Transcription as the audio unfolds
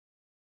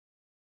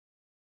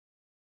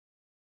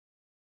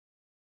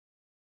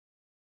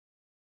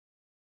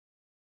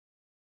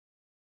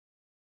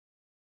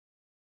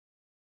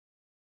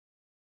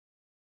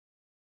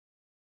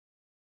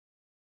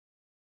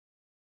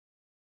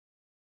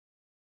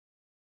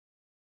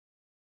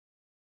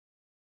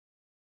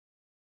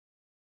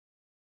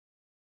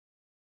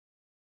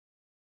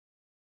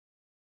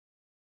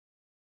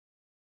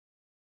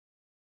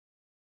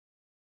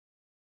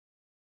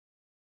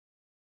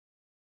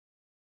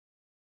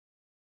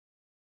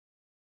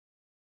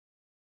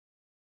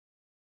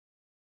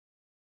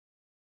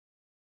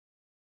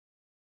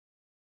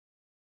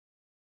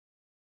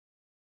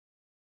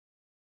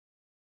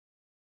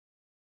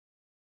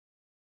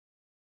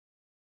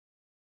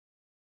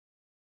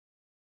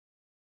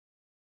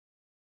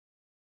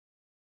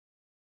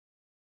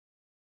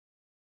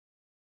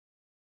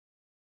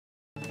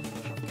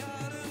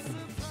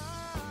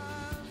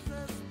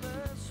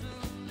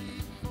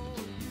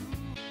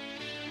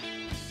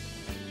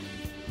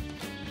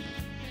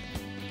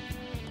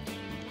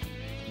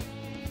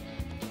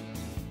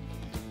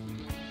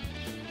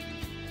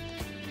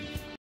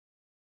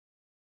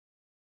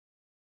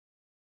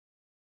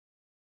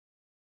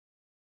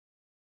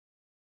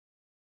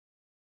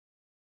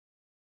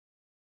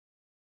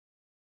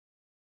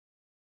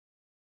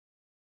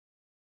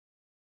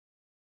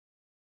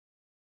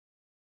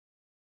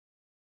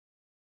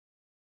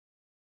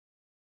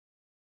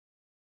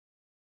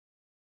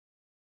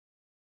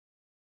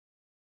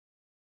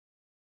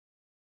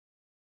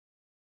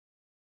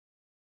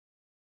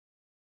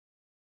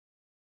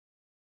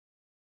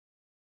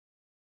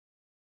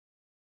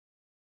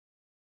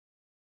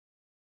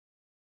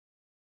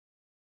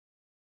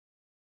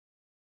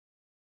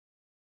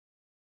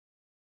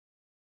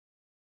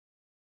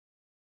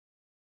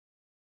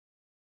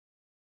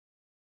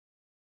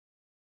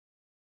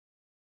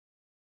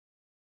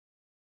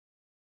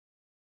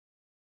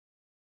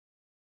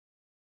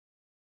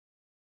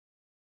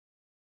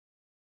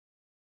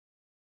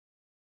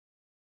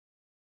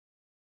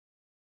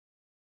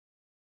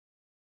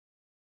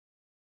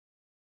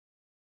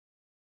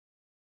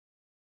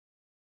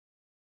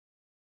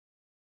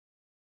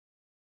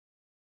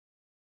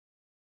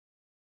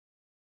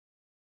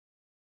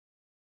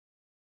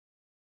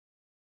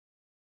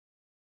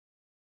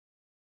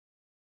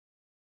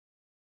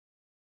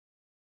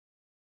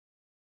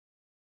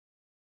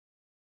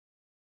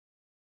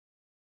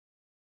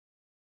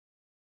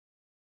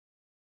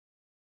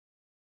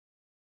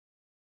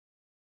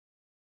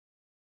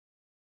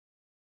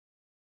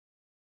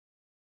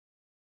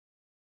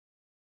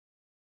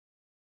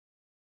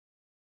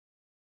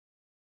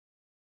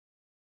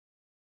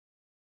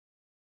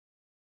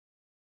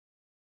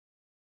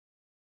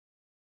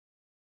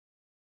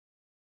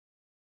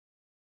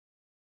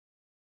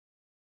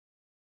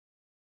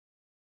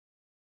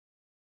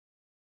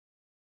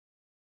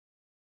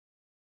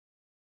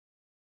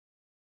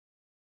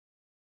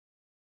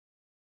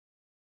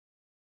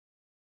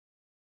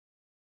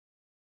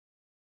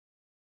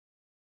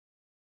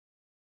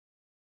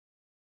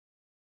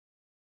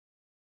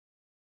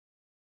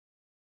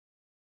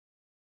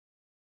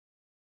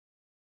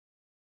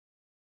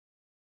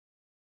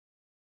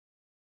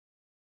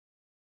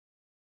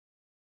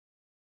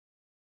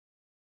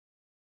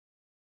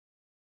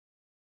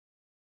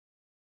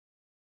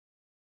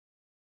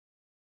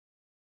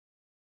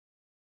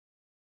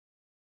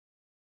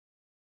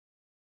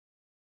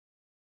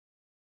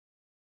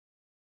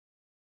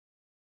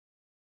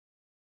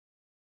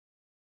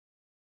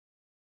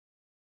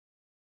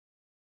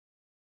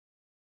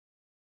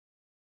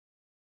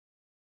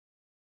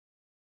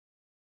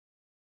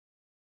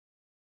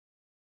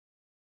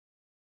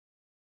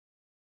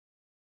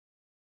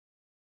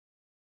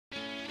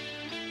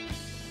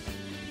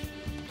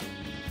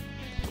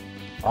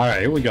All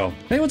right, here we go.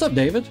 Hey, what's up,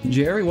 David?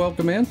 Jerry,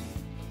 welcome in.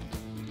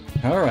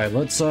 All right,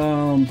 let's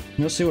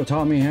see what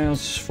Tommy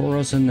has for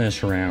us in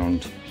this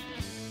round.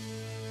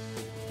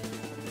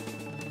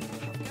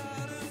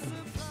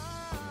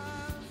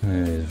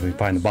 We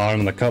find the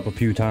bottom of the cup a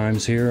few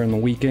times here in the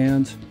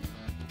weekend.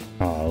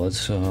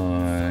 Let's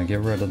get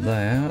rid of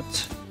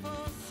that.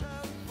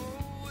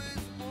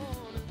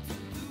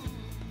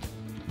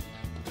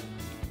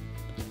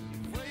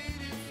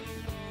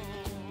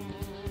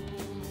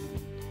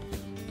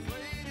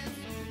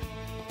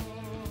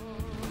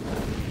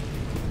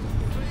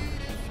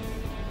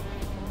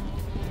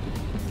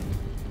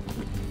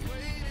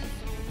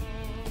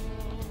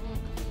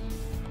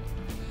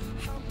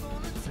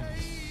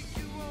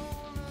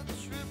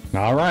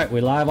 All right,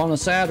 we live on a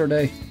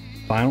Saturday.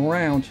 Final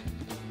round.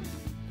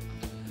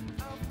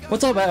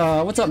 What's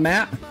up,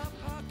 Matt?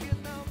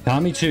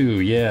 Tommy 2,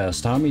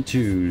 yes, Tommy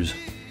 2s.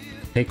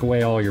 Take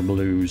away all your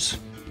blues.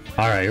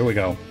 All right, here we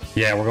go.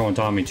 Yeah, we're going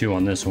Tommy 2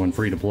 on this one.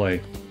 Free to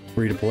play.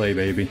 Free to play,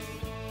 baby.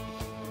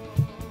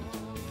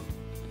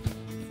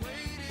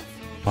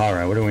 All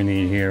right, what do we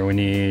need here? We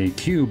need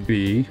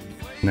QB.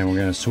 And then we're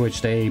going to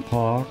switch to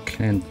APOC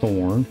and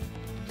Thorn.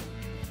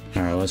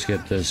 All right, let's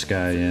get this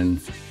guy in.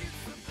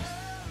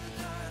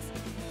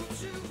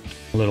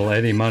 A little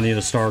Eddie money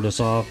to start us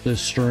off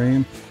this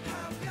stream.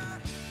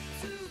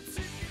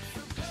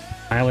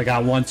 I only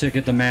got one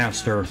ticket to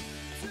Master.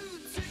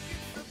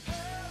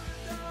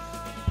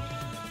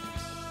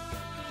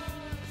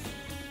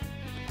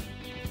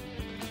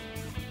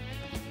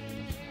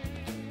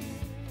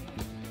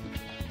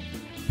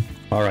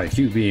 Alright,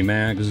 QB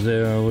Max,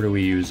 what are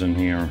we using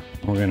here?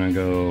 We're gonna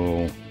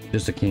go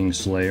just a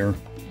Kingslayer.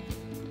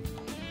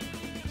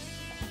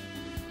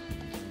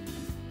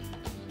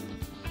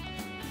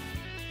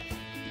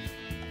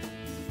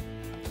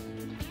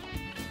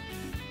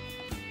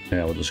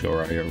 Yeah, we'll just go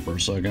right here for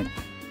a second.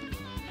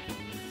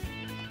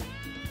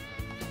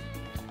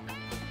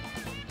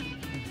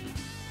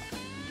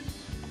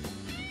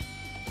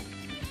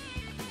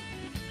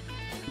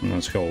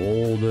 Let's go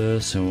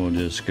oldest, and we'll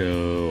just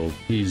go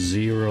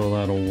P0,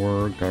 that'll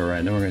work.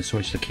 Alright, then we're going to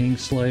switch to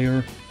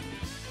Kingslayer.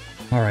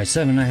 Alright,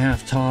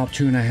 7.5 top,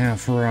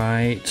 2.5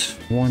 right,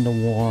 1 to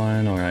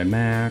 1. Alright,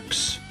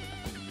 Max.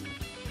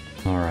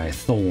 Alright,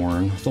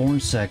 Thorn. Thorn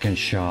second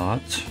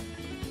shot.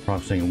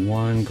 Approximately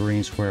 1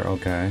 green square,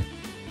 okay.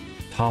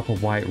 Top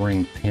of white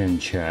ring pin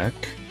check.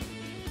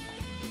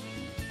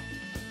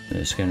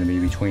 It's going to be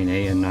between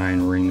 8 and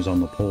 9 rings on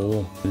the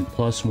pole.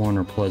 +1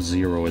 or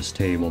 +0 is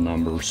table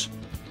numbers.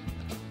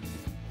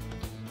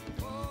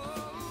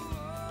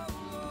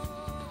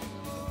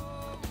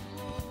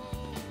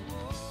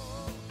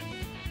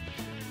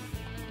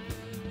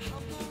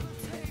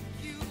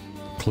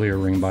 Clear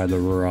ring by the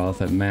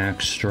rough at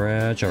max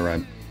stretch.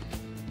 Alright.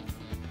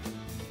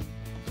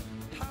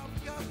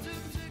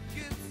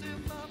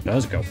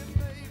 Let's go.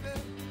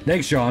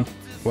 Thanks, John.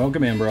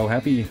 Welcome in, bro.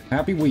 Happy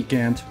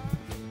weekend.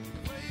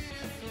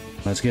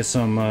 Let's get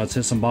some let's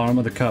hit some bottom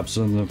of the cups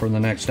for the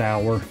next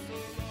hour.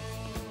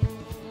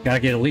 Gotta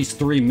get at least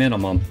 3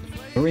 minimum.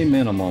 3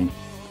 minimum.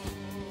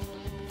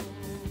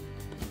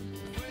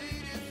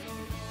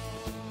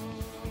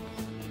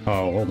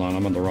 Oh, hold on,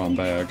 I'm in the wrong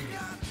bag.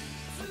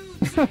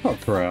 Oh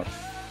crap.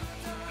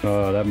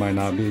 That might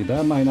not be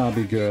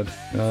good.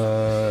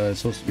 It's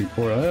supposed to be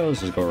 4.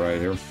 Let's just go right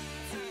here.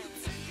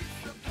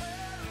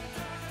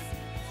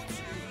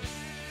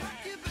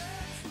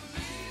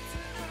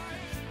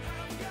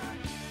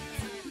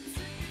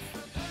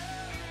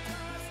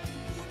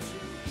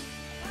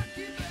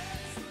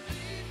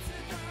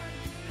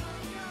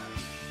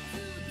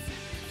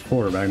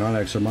 Quarterback, not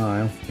extra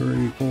mile.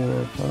 3,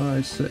 4,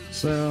 5, 6,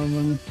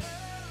 7.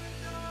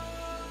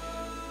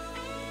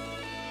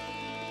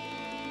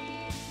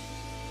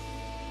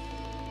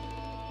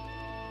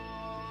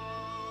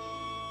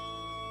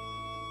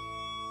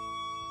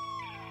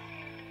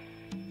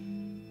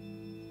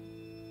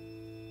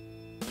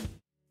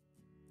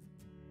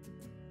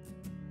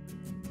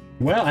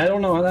 Well, I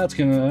don't know how that's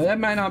gonna... That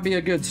might not be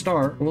a good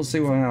start. We'll see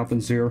what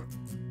happens here.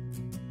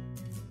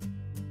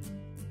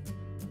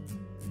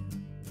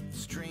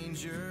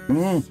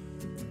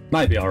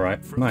 Might be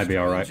alright. Might be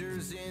alright. I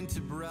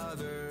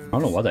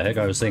don't know what the heck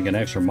I was thinking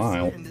extra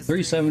mile.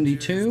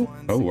 372?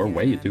 Oh, we're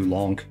way too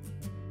long.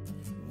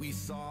 We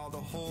saw the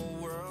whole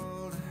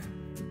world,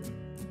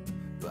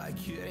 but I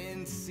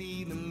couldn't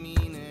see the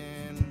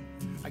meaning.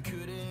 I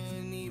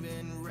couldn't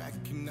even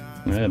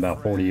recognize.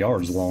 About 40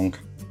 yards long.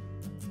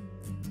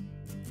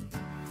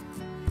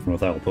 Well,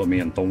 that'll put me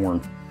in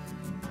Thorn.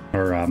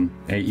 Or,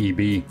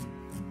 AEB.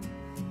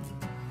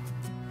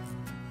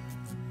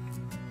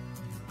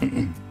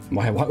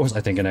 Why was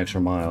I thinking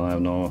extra mile? I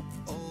have no...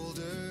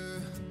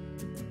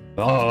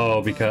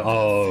 Oh, because...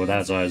 Oh,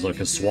 that's what I was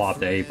looking. Swap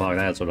the APOC,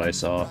 that's what I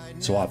saw.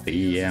 Swap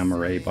the EM or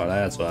APOC,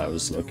 that's what I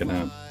was looking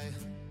at.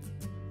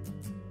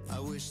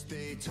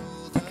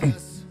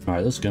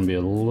 Alright, this is gonna be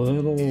a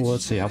little...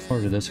 Let's see, how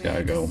far did this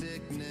guy go?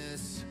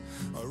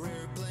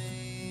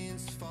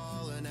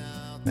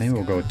 Maybe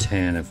we'll go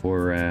 10 if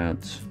we're at...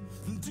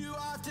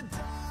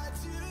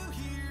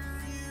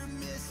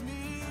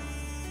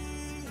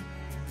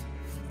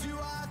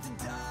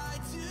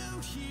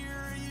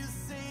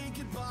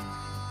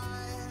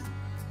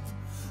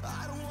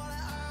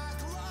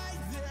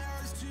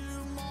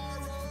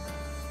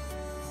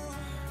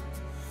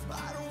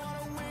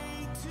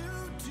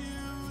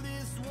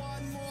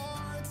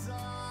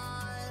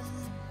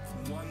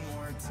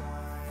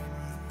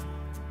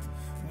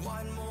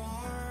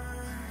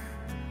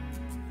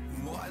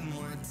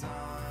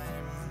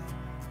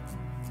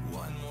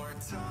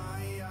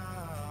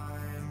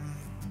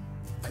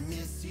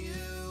 miss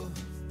you.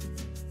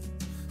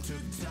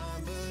 Took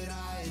time, but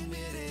I admit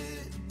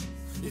it.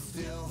 It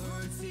still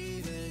hurts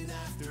even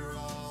after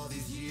all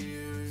these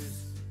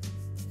years.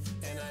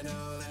 And I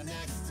know that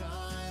next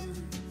time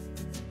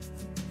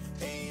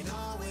ain't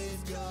always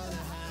gonna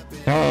happen.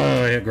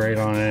 Oh, I hit great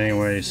on it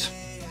anyways.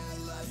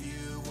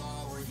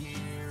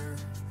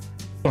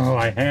 Oh,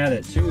 I had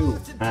it too.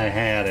 I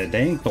had it.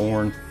 Dang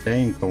Thorn.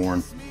 Dang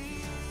Thorn.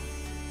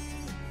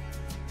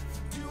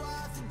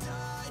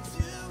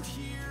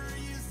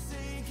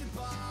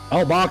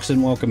 Oh,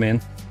 Boxing, welcome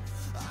in.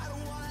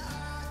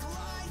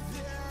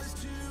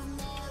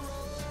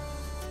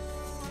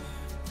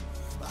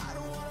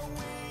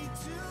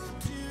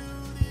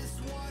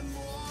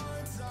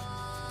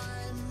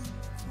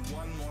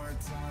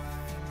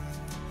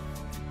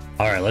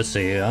 Alright, let's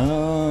see.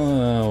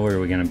 Where are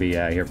we going to be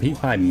at here?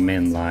 P5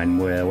 men line.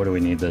 What do we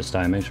need this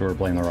time? Make sure we're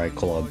playing the right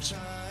clubs.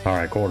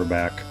 Alright,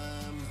 quarterback.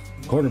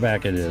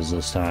 Quarterback it is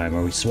this time.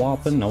 Are we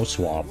swapping? No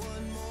swap.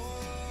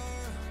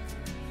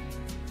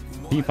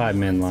 P5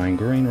 men line.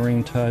 Green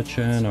ring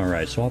touching.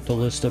 Alright, swap to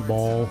listed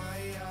ball.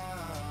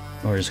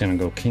 We're just going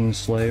to go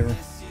Kingslayer.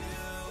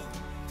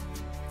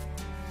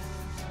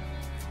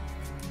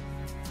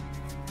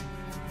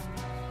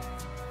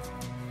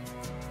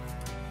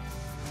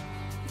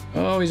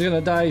 Oh, he's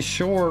gonna die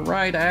short,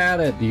 right at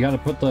it. You gotta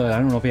put the, I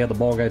don't know if he had the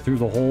ball guy through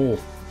the hole.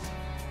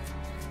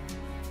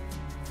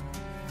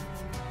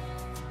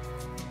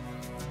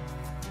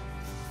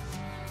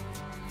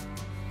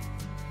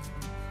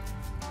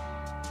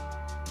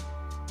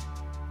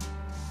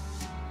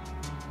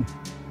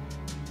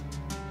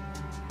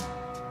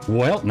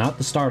 Well, not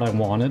the start I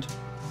wanted.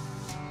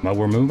 But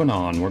we're moving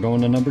on. We're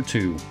going to number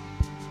 2.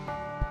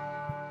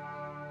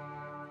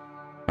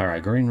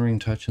 Alright, green ring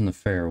touching the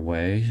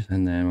fairway,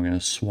 and then we're going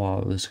to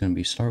swap. This is going to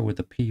be start with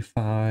the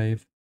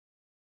P5.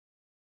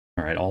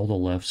 Alright, all the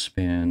left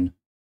spin.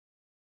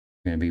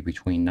 Going to be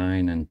between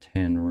 9 and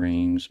 10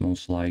 rings,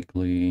 most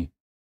likely.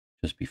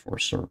 Just before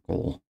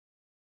circle.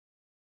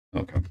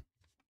 Okay. Let's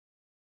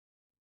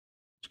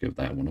give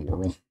that one a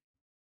whirl.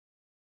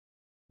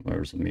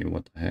 Where's the mute?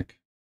 What the heck?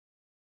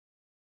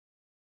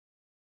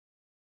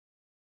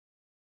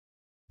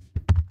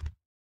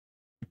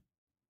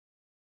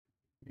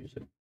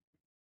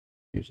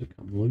 Music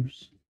come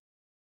loose.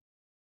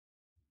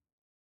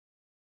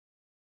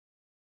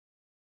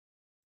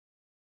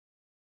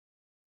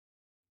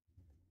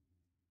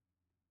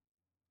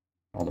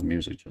 All the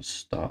music just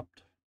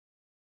stopped.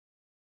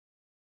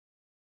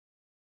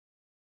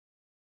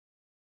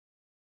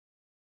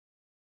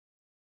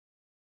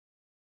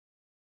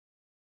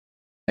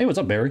 Hey, what's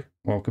up, Barry?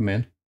 Welcome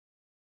in.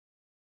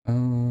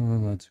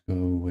 Let's go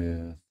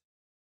with...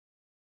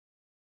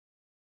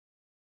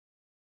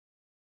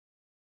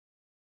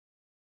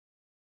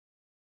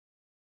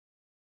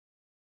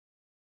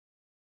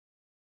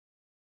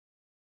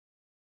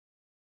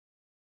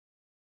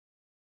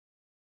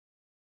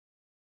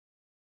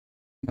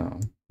 No,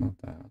 not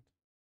that.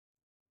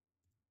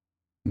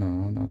 No,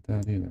 not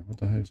that either. What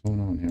the heck's going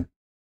on here?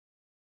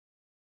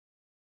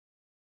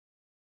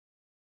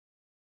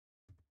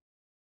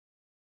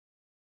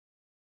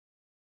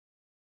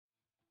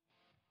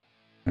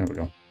 There we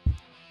go.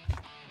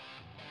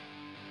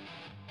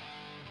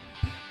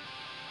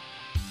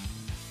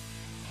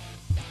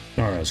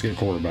 All right, let's get a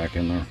quarterback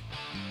in there.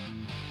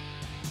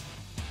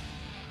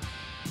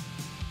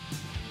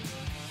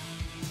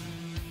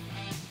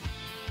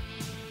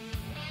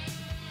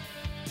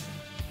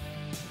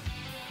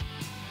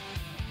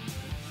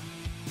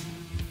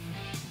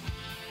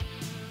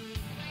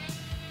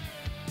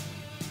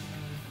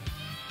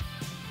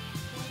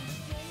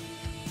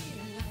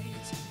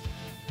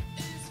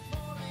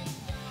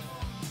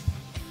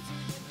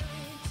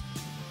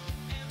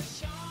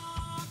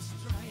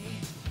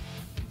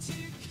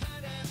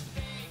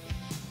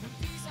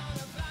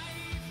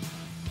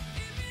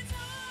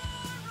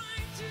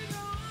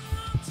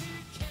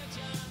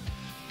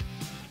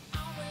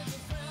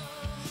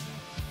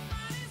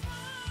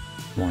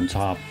 One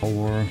top 4.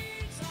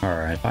 All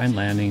right, find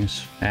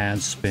landings, add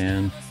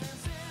spin.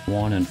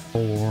 1 and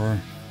 4.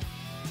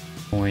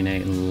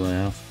 0.8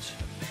 left.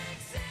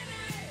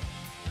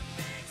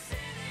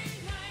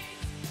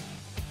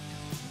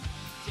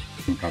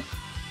 Okay.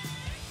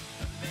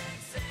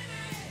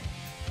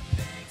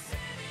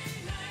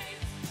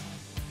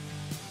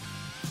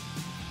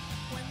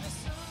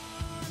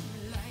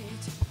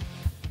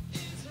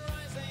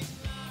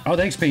 Oh,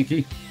 thanks,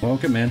 Pinky.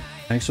 Welcome in.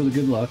 Thanks for the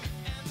good luck.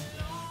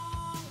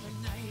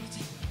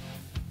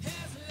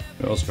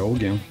 Let's go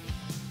again.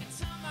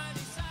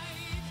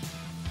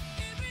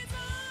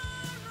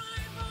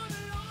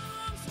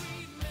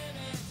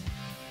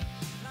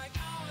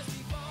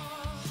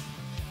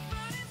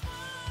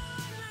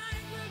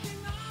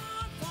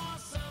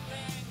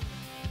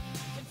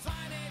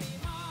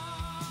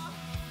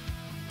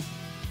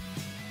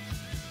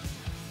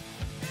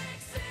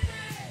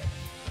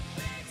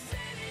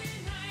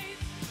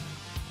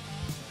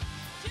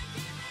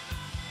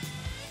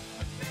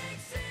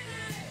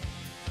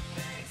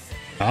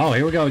 Oh,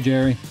 here we go,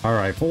 Jerry. All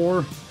right,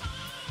 4.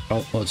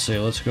 Oh, let's see.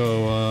 Let's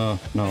go,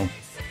 no.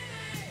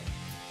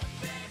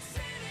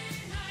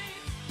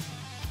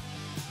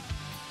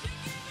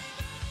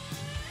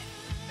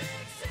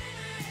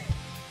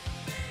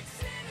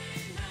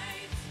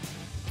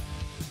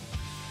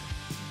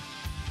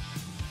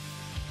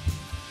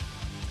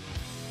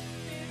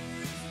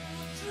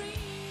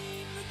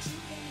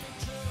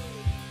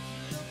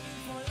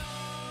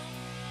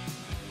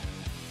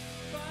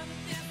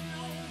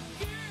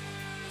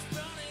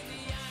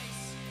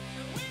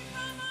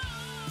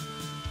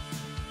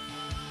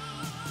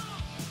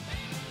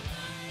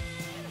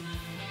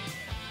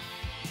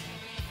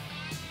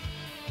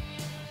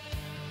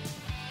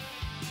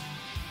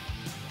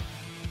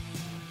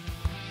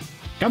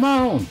 Come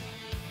on!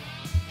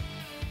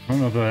 I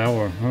don't know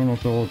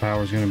if the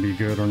overpower is going to be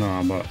good or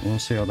not, but we'll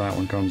see how that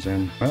one comes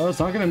in. Well, it's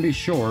not going to be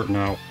short.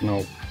 No.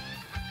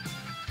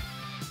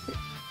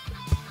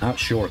 Not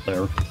short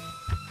there.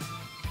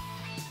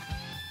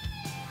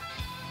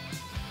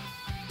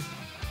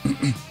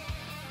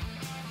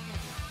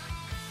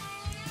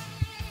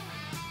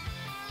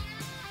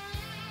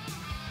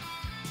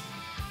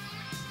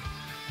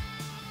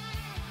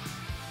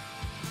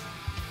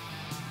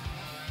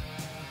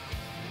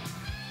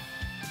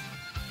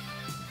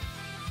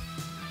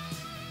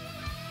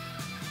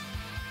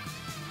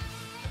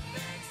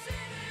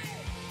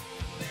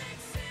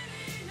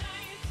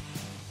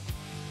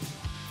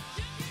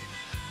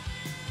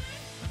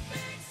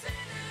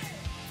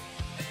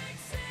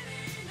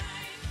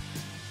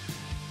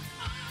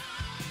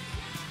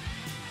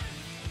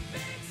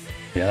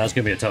 Yeah, that's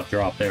gonna be a tough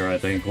drop there, I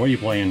think. What are you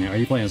playing? Are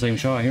you playing the same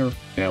shot here?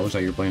 Yeah, it looks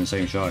like you're playing the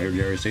same shot here,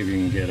 Jerry. See if you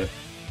can get it.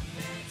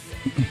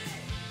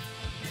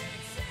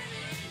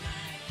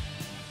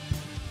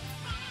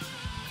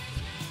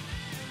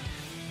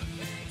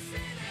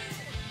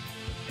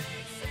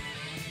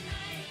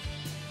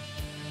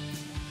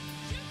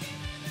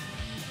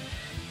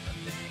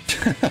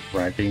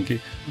 Right, Pinky.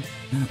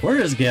 Where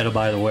is Geta,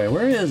 by the way?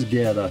 Where is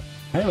Geta?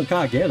 I haven't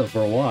caught Geta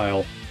for a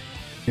while.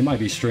 He might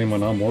be streaming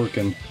when I'm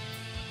working.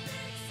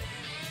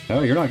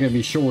 Oh, you're not going to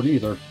be short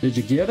either. Did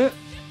you get it?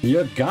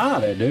 You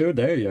got it, dude.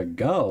 There you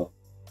go.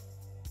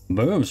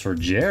 Booms for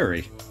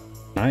Jerry.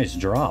 Nice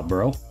drop,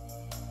 bro.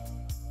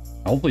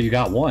 Hopefully you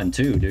got one,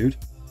 too, dude.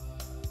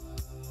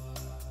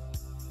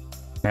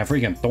 That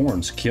freaking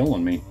thorn's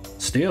killing me.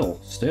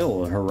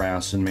 Still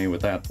harassing me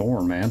with that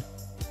thorn, man.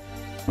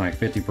 Like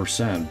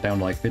 50%. Down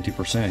to like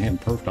 50%. Hitting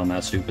perfect on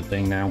that stupid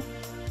thing now.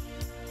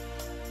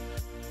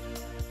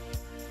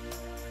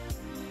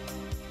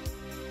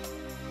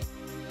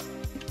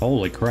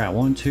 Holy crap,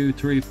 1, 2,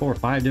 3, 4,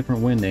 5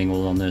 different wind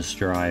angles on this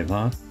drive,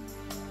 huh?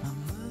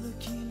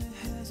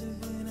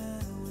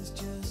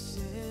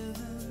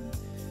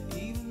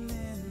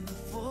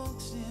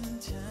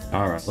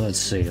 Alright, let's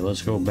see.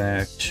 Let's go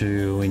back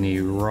to, we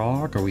need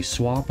rock. Are we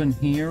swapping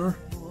here?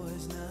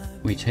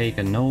 We take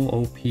a no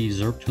OP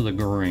Zerk to the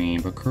green,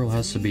 but curl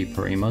has to be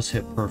he must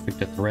hit perfect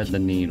to thread the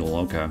needle.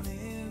 Okay.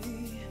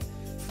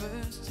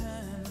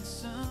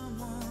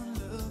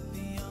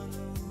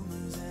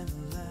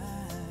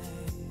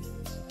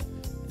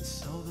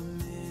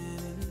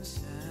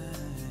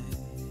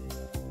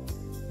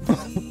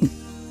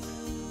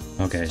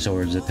 Okay, so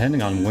we're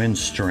depending on wind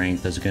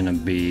strength is going to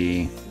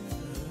be...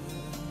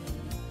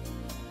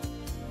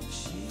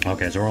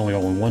 Okay, so we're only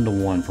going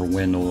 1-to-1 for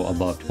wind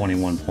above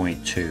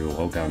 21.2.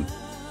 Okay.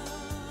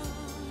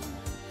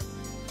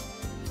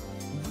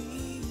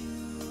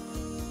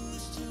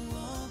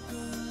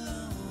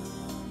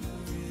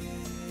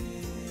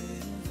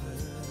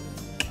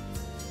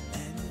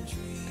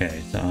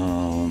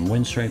 Okay,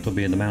 wind strength will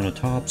be the amount of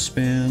top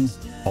spin.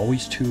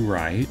 Always 2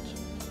 right.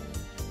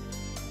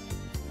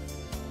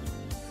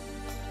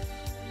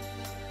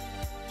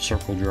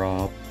 Circle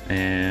drop,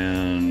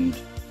 and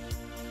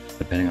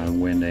depending on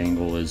wind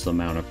angle is the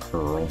amount of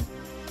curl.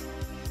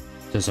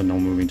 Is this a no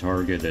moving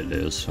target? It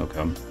is.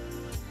 Okay.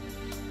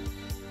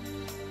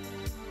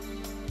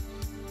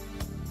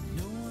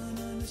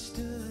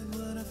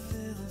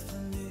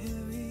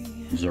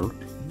 Zerk.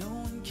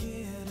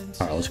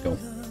 Alright, let's go.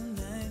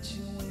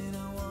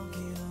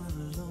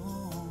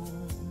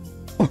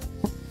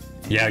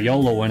 Yeah,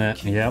 YOLO in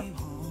it. Yep.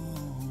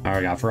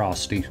 Alright, got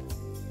Frosty.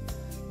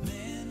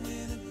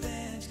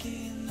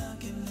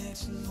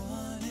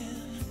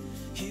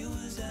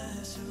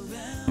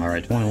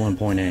 Alright,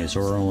 21.8, so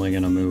we're only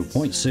going to move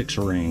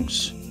 0.6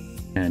 rings.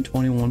 And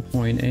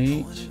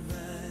 21.8,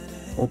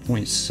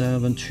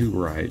 4.7, 2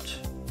 right.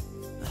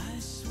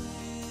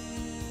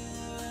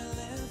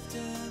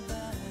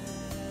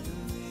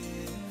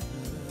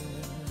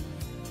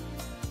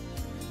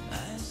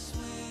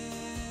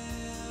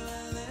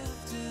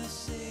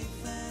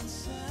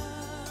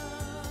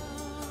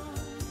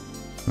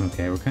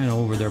 Okay, we're kind of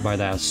over there by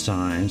that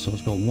sign, so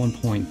let's go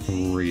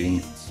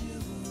 1.3.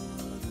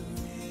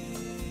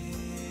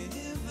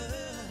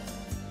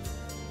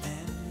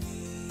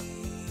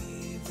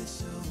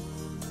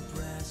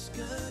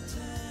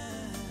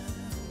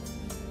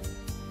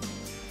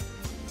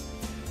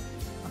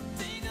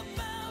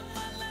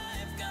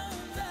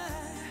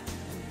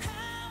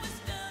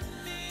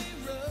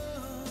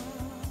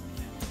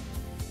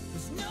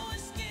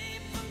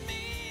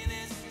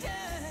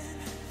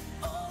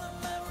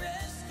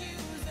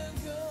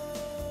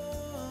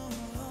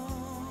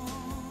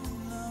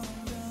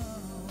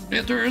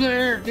 Get through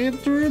there! Get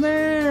through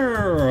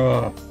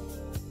there!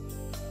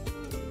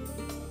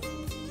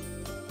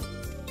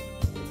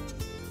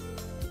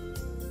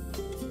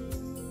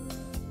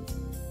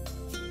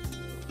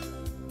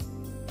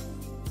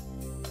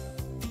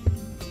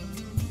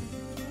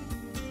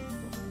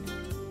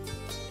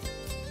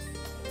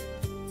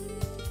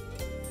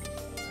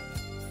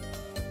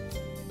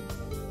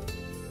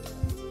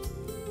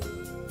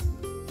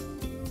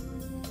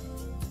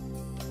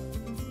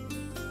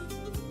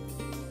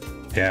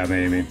 Yeah,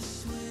 maybe.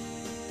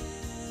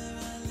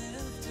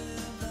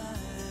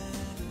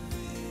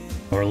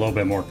 Or a little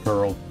bit more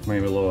curl.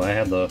 Maybe a little.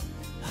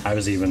 I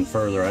was even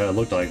further. It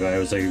looked like I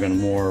was even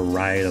more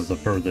right of the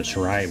furthest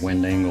right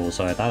wind angle,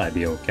 so I thought I'd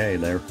be okay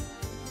there.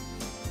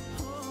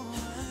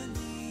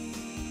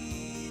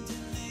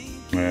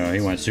 Yeah, he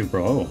went super.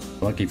 Oh,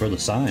 lucky for the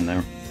sign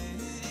there.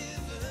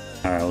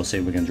 Alright, let's see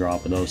if we can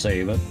drop it though.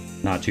 Save it.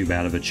 Not too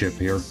bad of a chip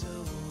here.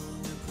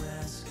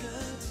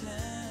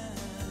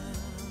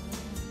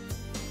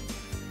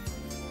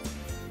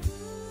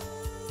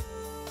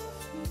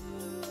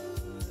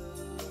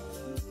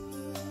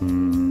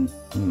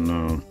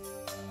 No.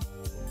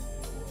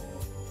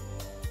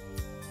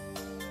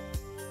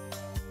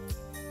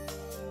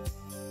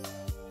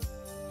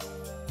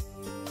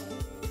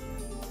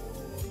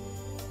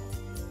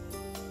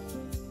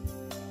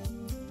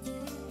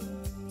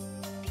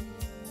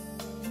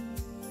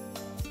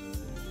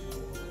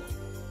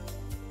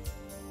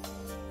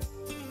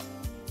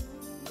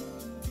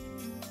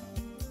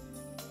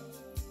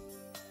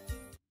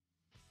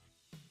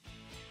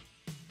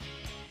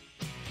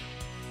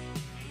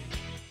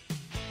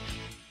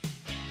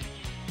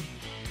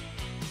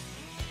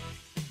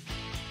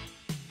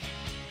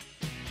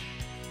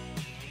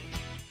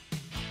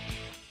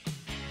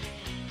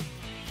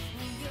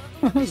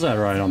 Is that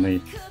right on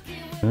me?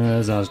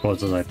 That's not as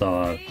close as I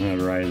thought.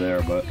 Right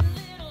there, but...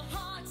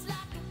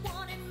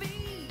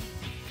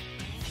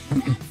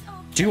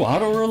 Do you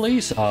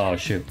auto-release? Oh,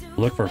 shoot.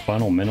 Look for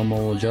final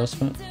minimal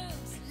adjustment.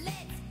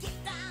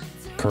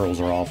 Curls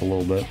are off a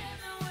little bit.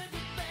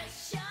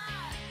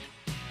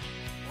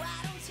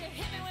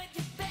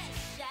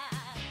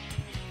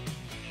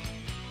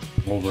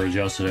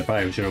 Over-adjusted. If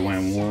I should have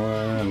went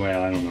one...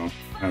 Well, I don't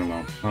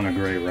know. On a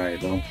great right,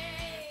 though.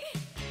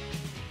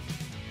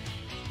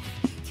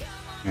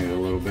 Maybe a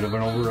little bit of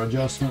an over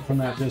adjustment from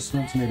that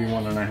distance, maybe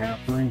 1.5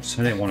 rings.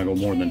 I didn't want to go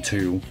more than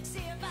 2.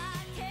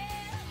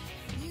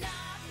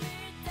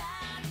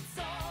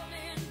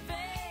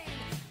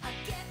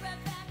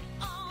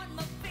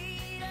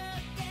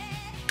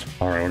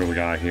 Alright, what do we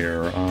got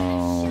here?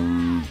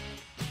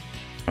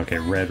 Okay,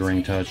 red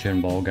ring touch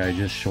in, ball guy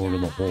just short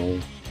of the hole.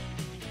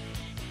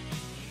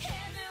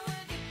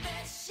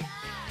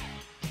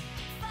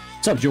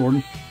 What's up,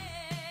 Jordan?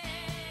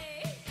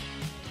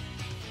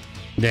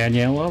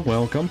 Daniela,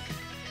 welcome.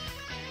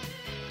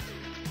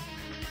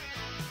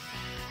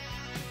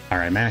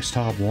 Alright, max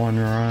top 1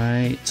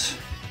 right.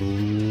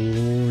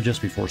 Ooh,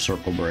 just before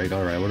circle break.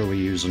 Alright, what are we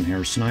using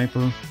here?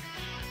 Sniper?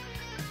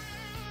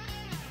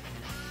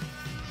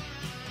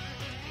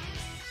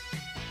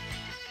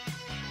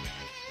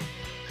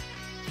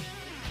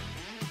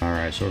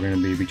 Alright, so we're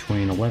going to be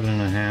between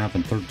 11.5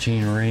 and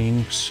 13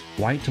 rings.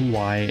 White to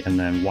white, and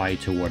then white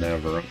to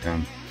whatever.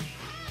 Okay.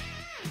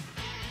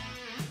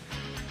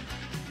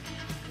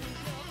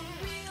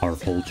 Our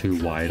full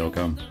 2 wide,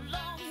 okay.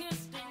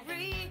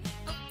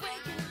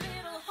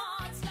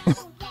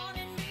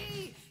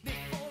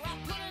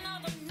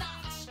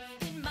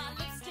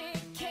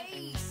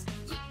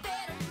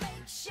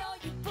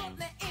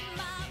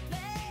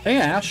 Hey,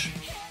 Ash.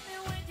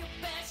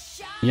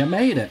 You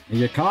made it.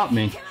 You caught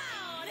me.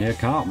 You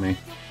caught me.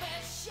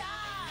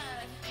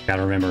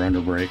 Gotta remember under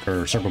break,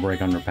 or circle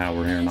break under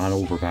power here, not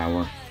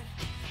overpower.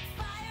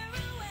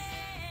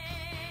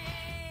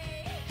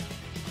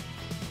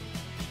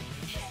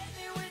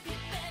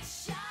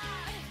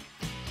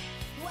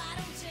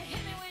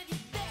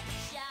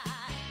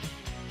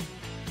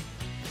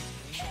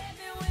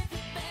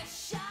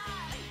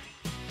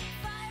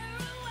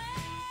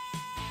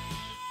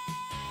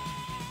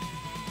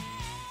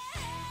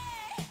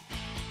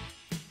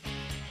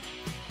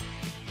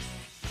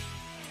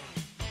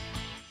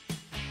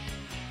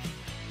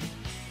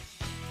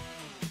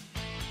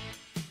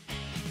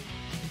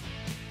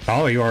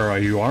 Oh, you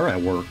are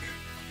at work.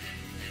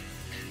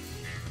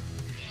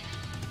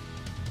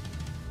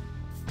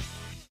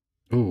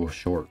 Ooh,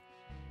 short.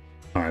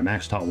 Alright,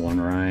 max top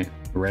 1 right.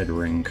 Red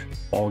ring.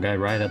 Ball guy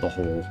right at the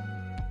hole.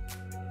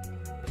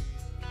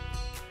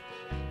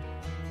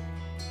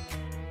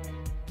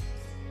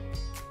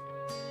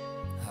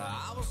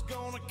 I was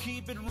gonna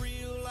keep it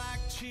real, like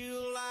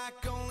chill,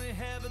 like only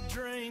have a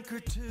drink or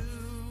 2.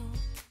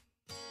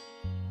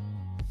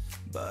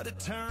 But it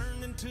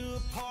turned into a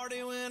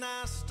party when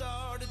I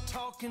started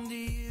talking to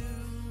you.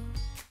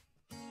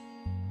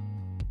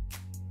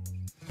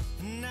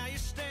 Now you're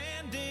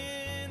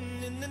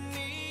standing in the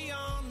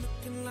neon,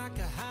 looking like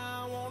a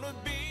high I wanna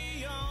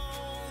be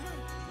on.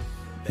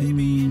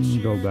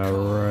 Baby, Go about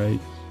right.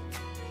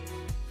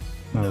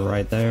 About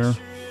right there.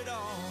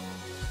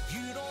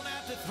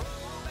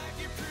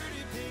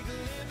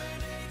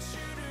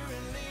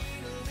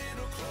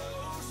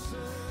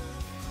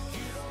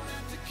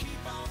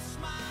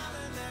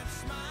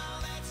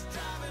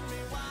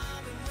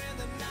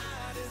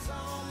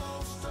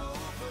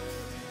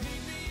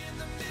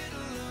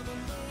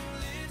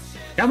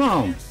 Come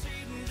on!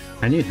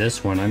 I need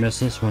this one. I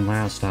missed this one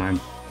last time.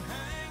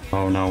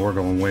 Oh no, we're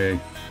going way.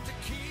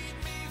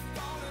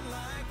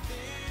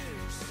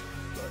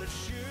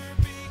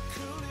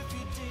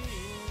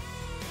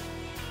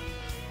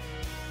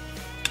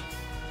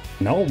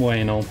 No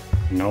bueno.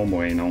 No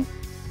bueno.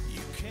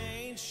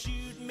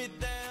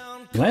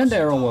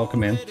 Landero,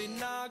 welcome in.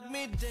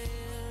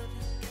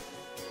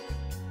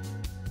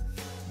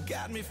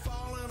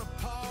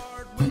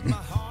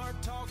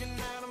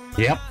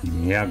 Yep,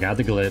 yeah, got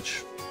the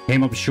glitch.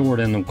 Came up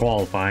short in the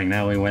qualifying,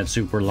 now he went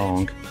super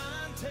long.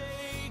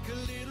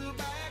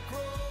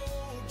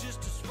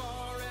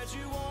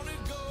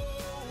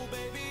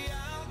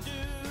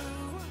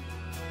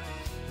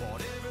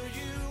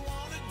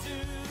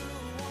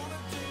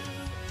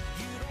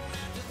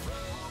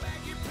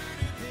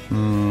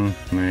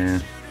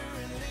 Man.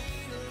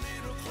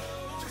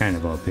 It's kind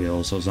of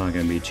uphill, so it's not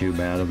going to be too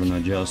bad of an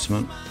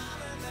adjustment.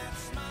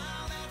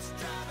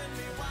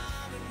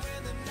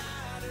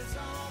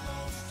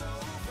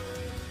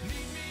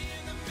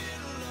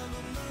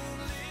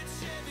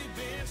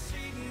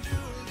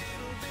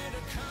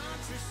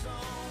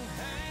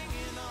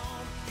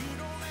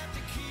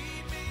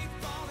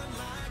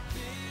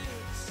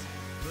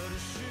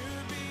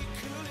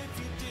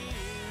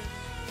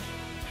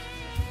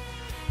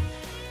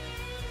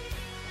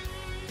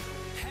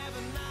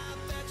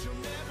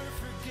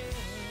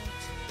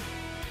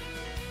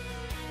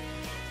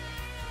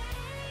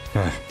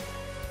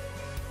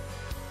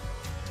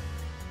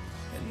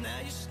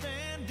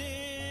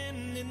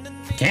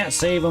 Can't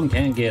save them,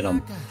 can't get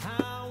them.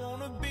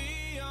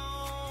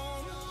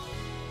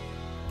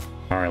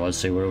 Alright, let's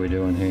see, what are we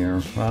doing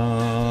here?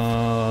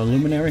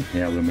 Luminary?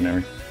 Yeah,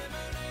 Luminary.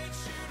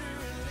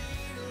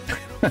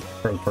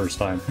 For the first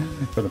time.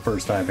 For the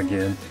first time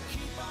again.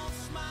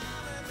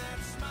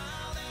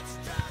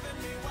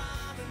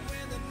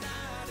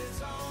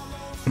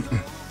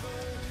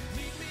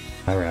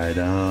 Alright,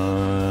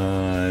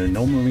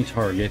 no moving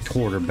target,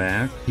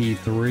 quarterback,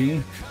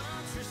 P3.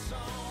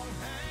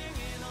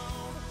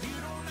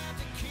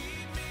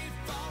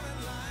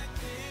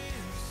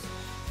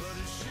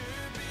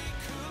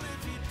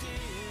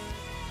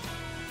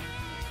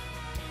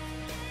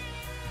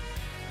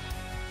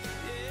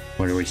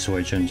 What are we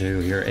switching to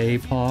here?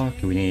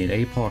 APOC? We need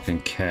APOC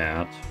and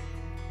Cat.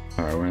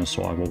 Alright, we're gonna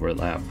swap over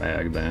that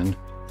bag then.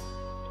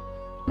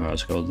 Alright,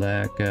 let's go with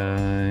that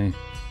guy.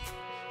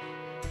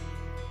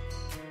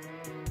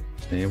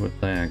 Stay with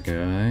that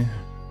guy.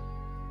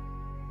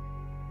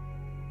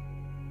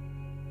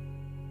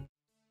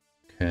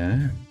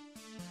 Okay.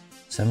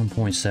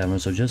 7.7,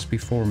 so just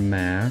before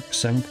max.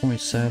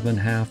 7.7,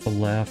 half a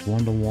left,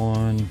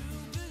 1-to-1.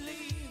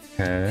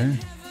 Okay.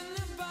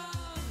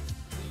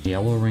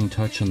 Yellow ring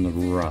touching the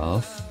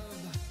rough.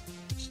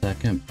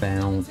 Second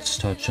bounce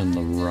touching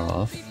the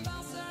rough.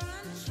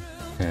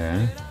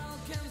 Okay.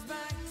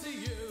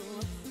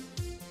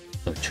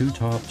 So 2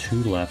 top,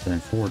 2 left, and then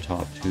 4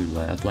 top, 2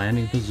 left.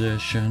 Landing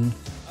position.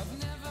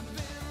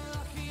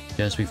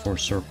 Just before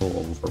circle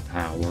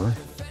overpower.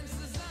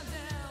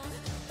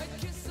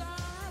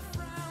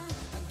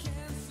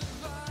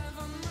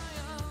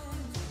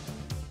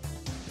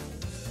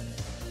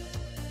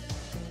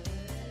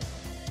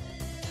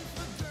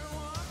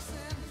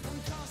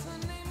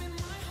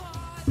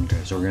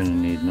 Okay, so we're gonna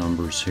need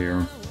numbers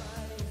here.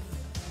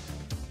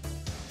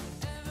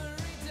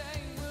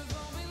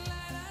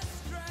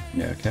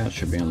 Yeah, Cat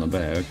should be on the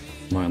bag.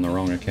 Am I on the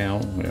wrong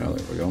account? Yeah,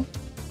 there we go.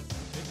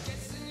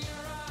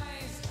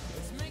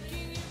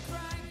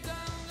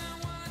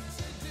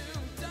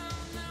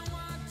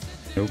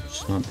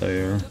 Oops, not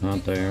there,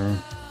 not there.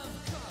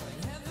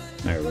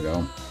 There we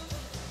go.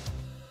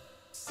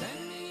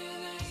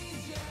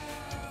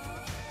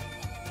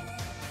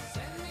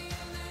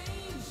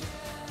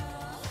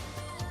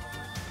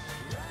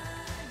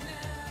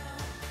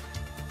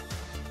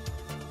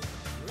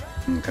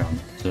 Okay,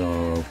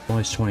 so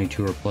plus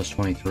 22 or plus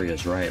 23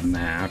 is right at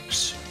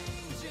max.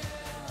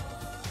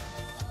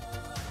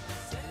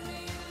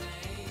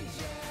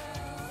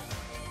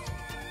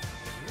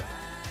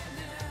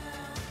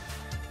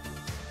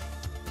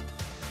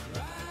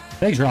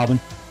 Thanks, Robin.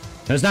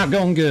 That's not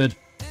going good.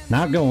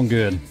 Not going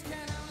good.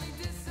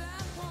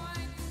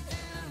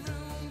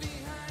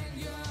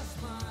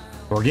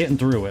 We're getting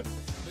through it.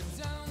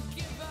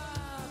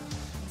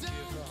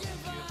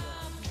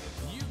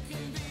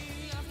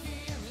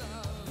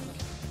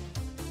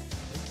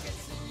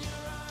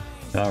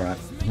 Alright,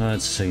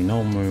 let's see,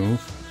 no move.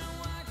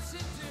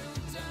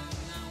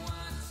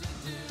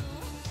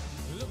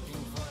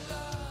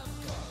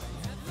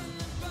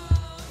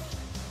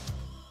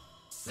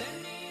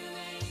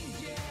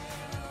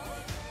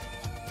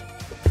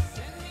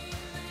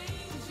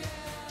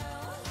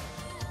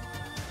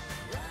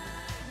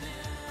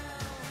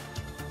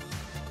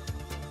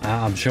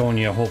 I'm showing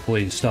you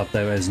hopefully stuff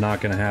that is not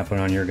going to happen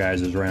on your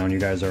guys' round. You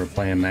guys are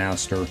playing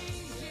Master.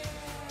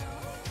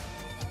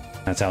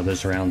 That's how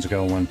this round's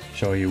going.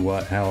 Show you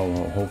how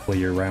hopefully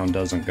your round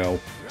doesn't go.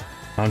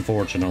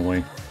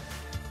 Unfortunately.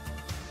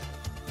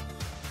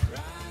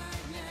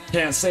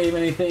 Can't save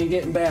anything,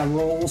 getting bad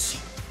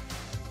rolls.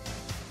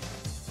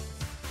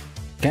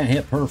 Can't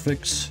hit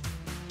perfects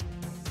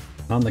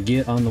on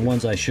the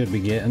ones I should be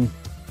getting.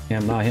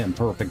 I'm not hitting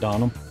perfect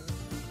on them.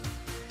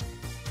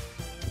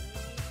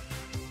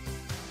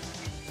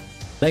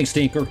 Thanks,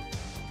 Tinker.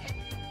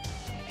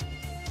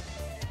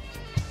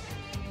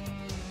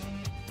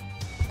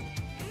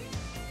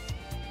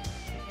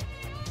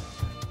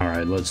 All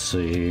right, let's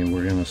see.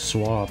 We're gonna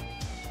swap.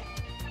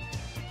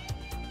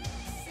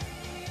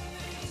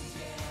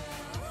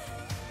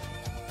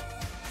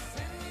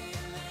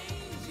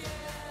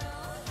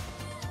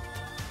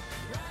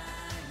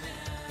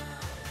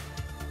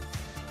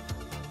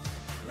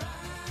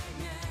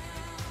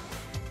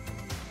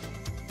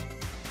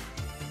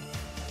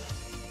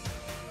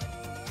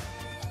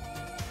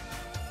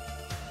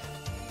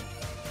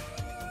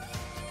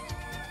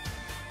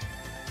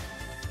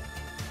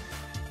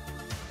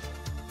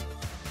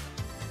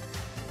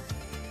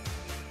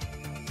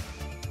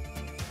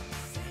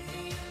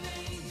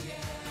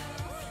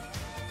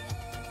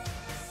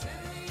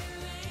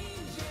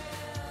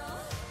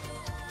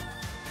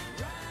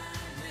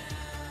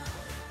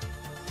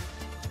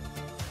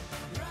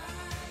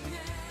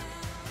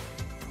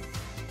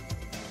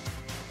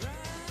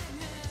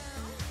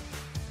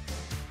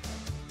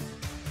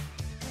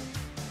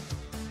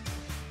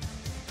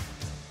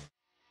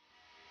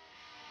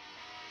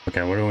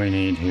 Okay, what do we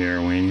need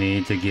here? We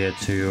need to get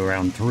to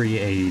around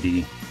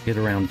 380. Get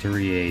around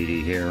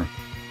 380 here.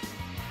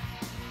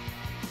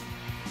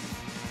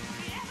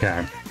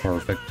 Okay,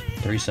 perfect.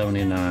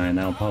 379,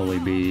 that'll probably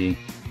be...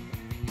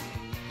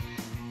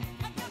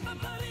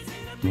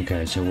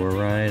 Okay, so we're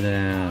right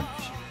at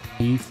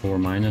E4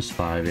 minus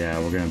 5. Yeah,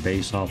 we're gonna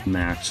base off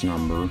max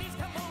number.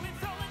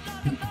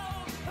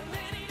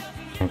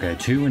 Okay,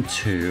 2 and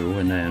 2,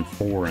 and then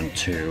 4 and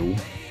 2.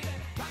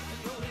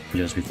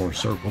 Just before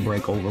circle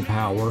break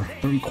overpower.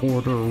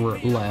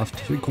 3/4 left.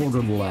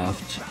 3/4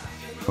 left.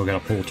 We gotta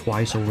pull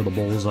twice over the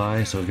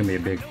bullseye, so it's gonna be a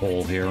big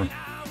pull here.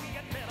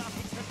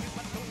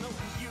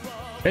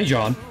 Hey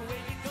John,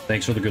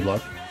 thanks for the good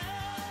luck.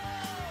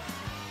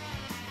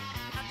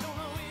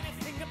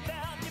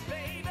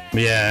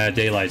 Yeah,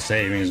 daylight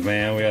savings,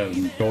 man. We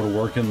gotta go to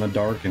work in the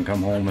dark and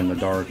come home in the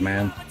dark,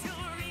 man.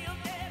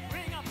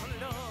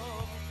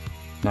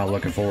 Not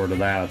looking forward to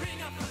that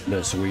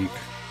this week.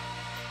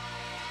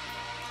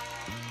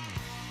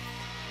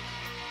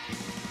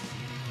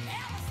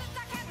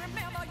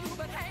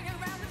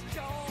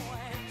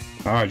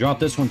 Alright, drop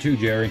this one too,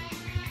 Jerry.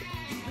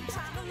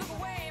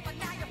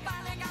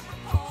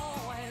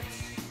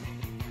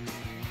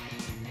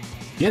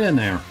 Get in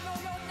there.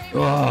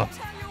 Ugh.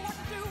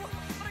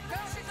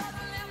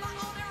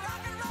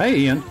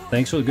 Hey, Ian.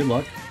 Thanks for the good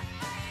luck.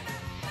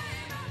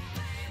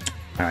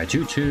 Alright,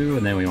 2-2,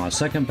 and then we want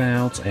second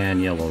bounce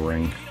and yellow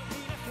ring.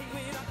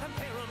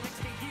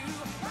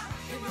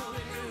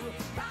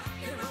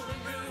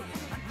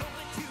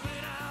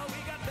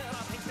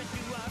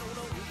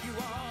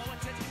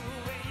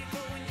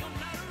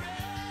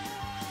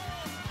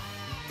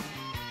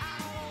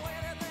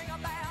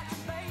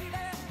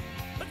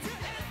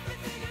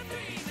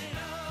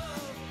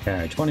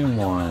 Okay,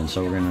 21,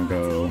 so we're gonna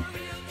go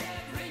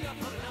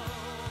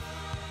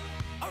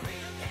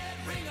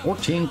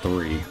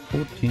 14-3.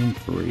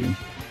 14-3.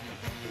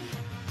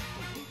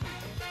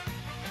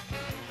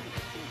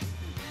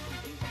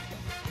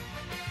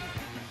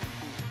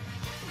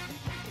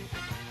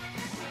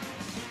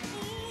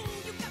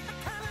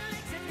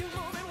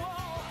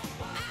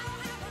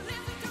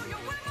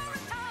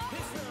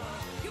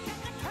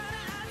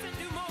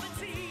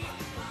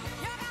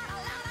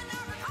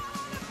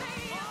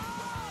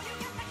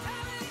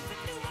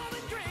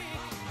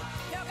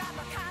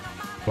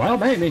 Well,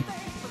 maybe.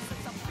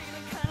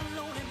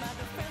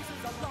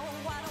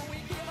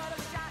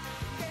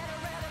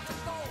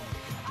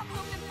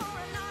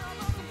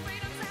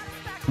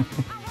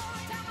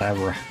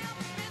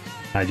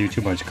 I do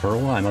too much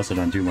curl? I must have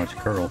done too much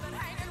curl.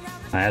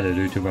 I had to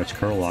do too much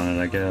curl on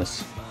it, I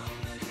guess.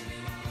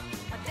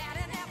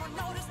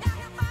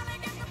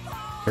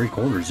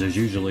 3/4 is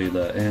usually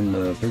and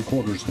the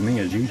 3/4 to me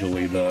is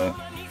usually the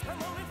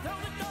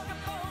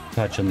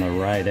touching the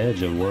right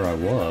edge of where I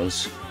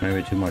was.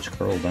 Maybe too much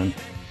curl then.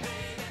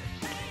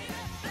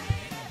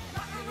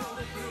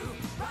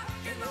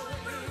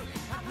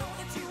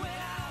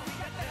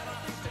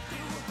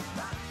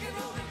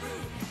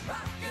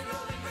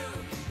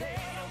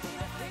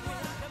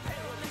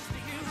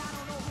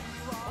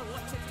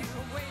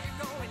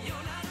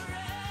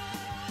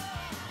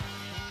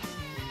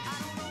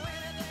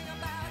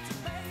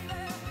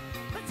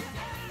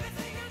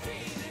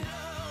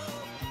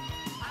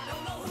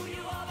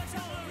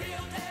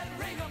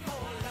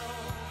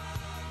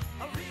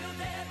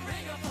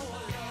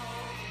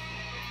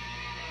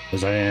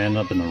 Because I end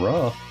up in the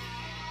rough.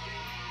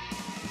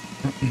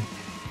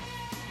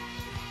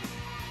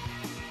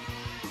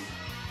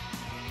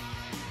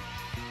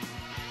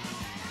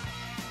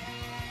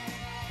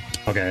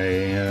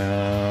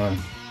 Okay,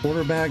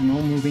 quarterback,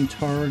 no moving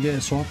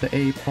target, swap to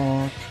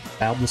APOC,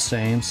 about the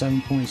same,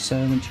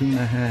 7.7,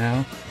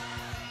 2.5.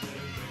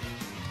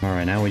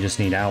 Alright, now we just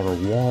need outer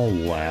wall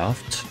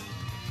left.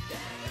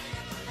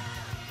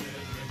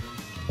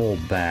 Pull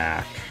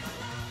back.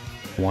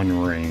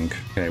 One ring.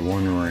 Okay,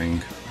 one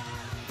ring.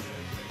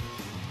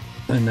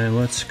 And then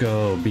let's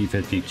go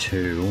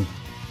B52.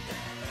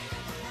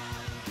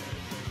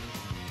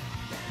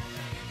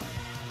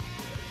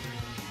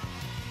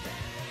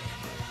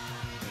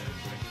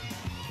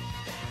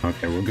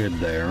 Okay, we're good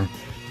there.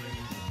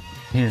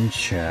 Pin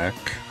check.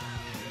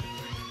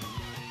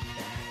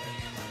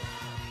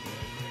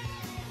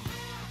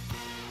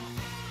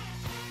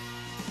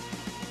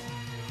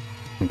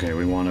 Okay,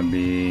 we want to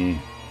be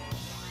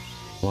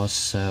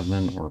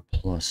 +7 or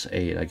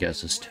 +8, I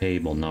guess is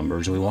table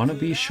numbers. We want to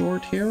be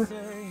short here?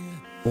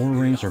 4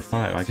 rings or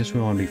 5? I guess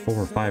we want to be 4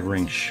 or 5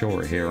 rings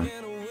short here.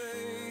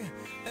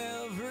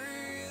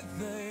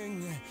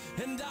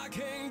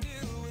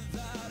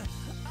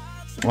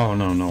 Oh,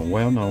 no, no.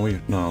 Well, no,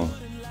 no.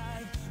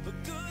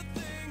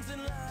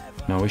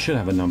 No, we should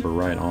have a number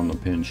right on the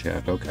pin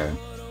check. Okay.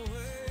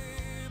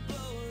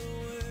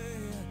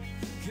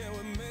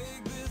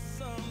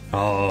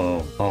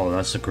 Oh,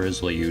 that's the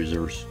Grizzly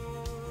users.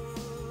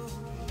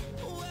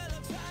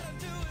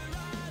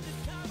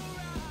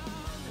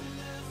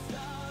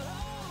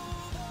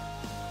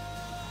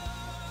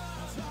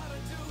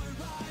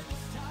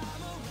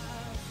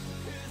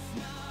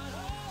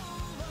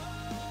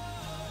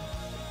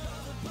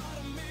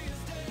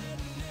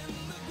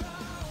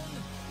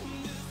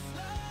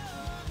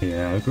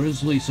 Yeah,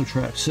 Grizzly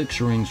subtract 6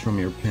 rings from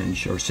your pin,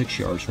 or 6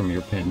 yards from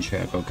your pin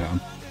check. Okay.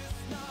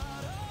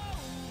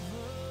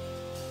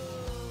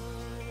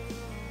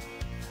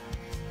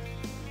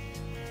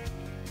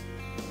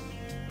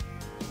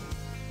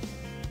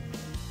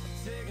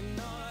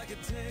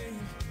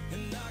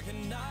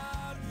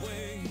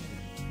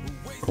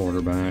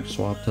 Quarterback,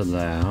 swap to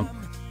that.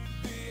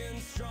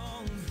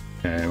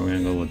 Okay, we're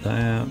gonna go with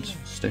that.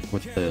 Stick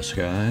with this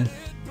guy.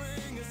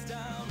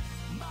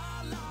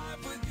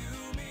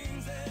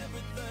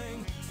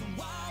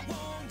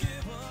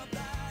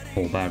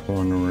 Pull back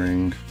one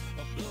ring.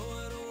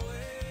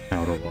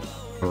 Outer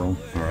wall.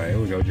 Alright, here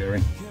we go,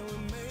 Jerry.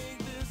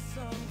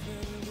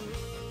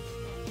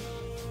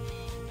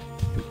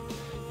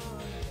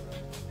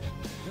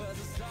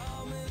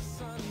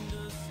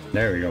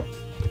 There we go.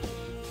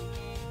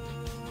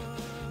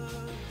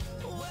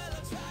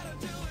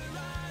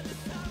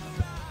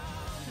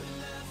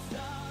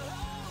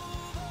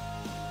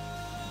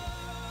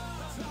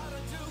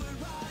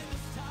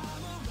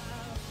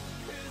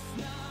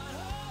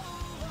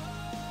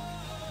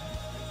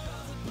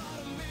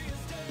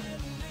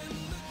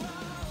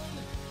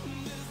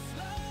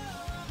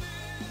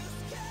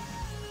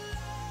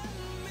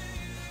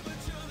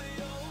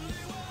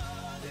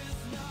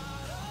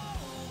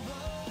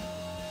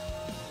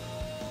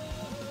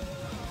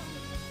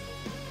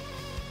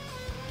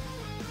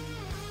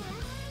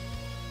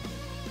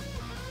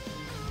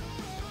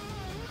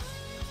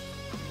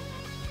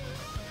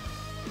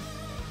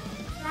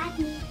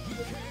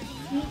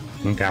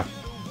 Okay,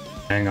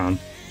 hang on.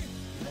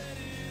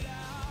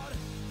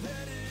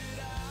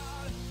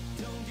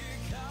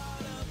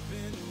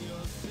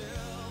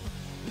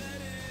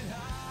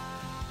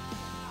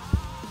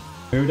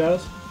 Who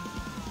does?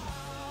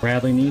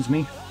 Bradley needs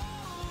me?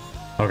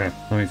 Okay,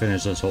 let me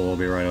finish this hole. I'll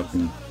be right up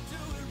and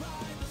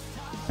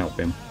help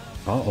him.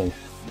 Uh-oh.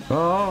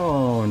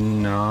 Oh,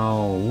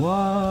 no.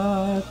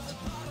 What?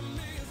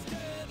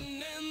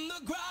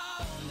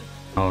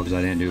 Oh, because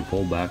I didn't do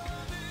pullback.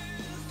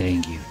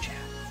 Thank you, Jack.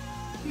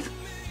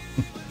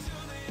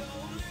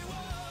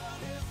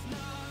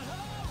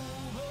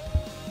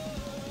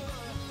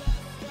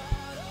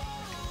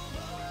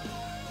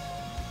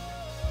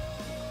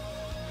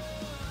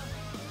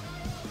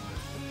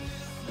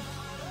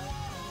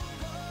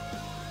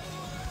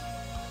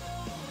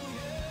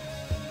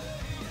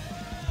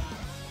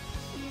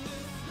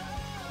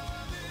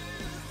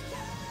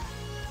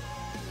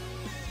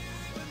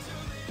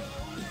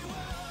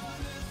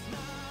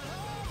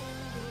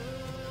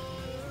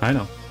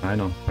 I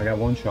know. I got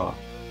one shot.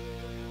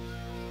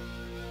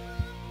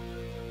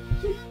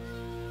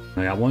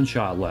 I got one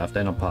shot left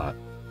and a pot.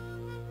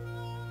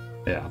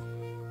 Yeah.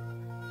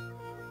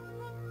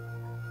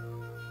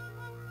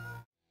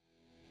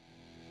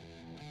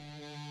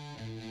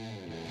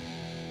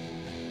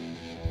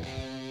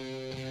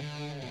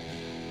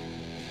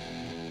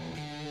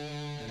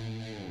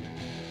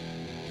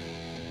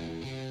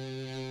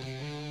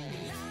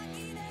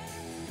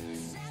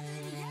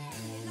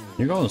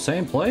 You're going to the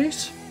same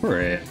place?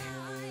 Frick.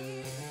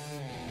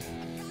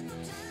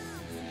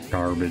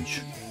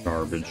 Garbage.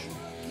 Garbage.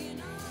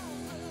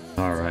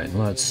 Alright,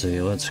 let's see.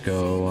 Let's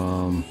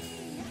go,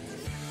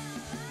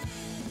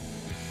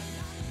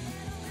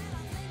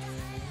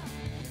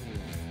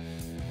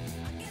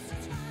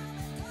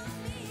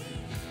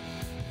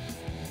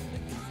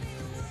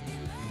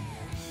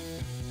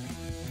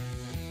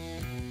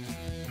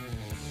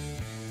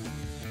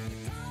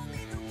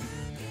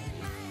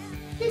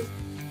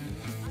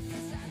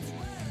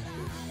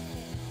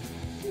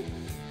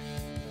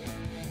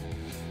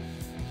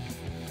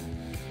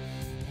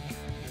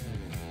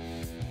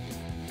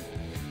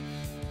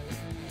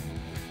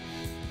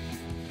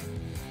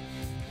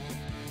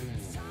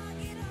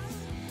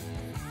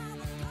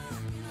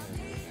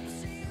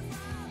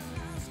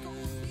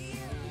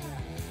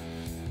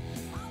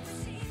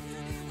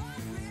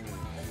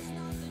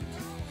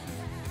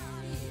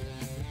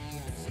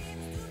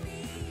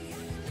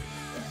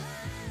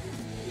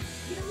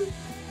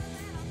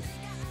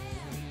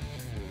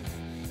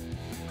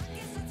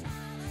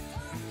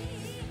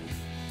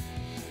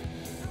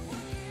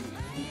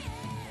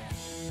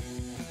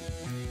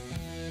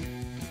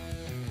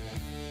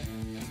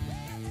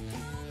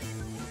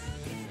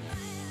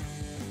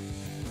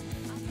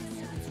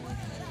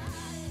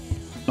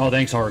 Oh,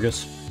 thanks,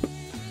 Argus.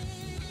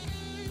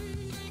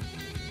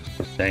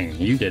 Dang,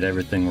 you did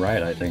everything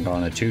right, I think,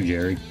 on it too,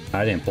 Jerry.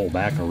 I didn't pull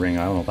back a ring.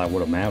 I don't know if that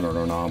would have mattered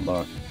or not,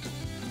 but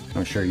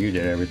I'm sure you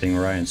did everything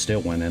right and still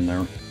went in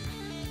there.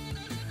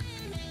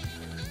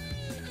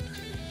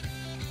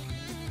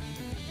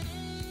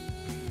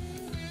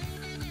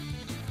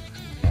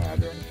 I'll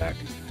be right back.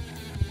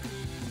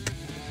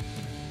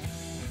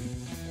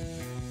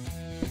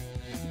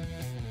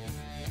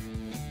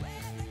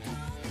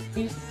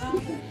 Hey,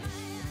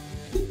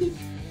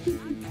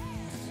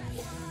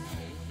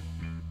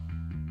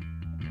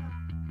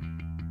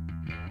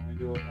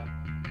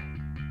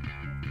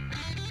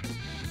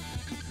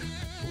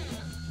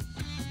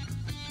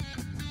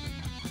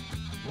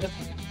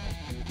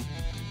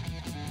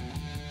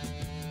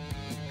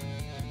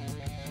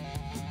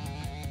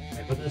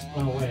 put this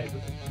one away.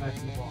 Put this one back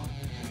in the barn.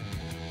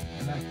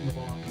 Back in the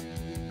barn.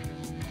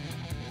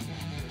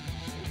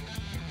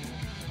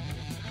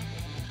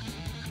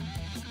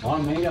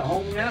 On made it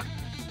home yet?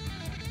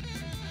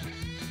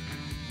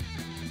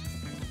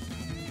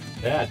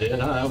 Yeah, I did.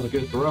 That was a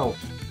good throw.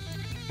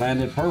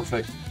 Landed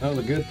perfect. That was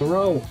a good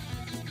throw.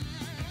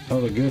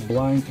 That was a good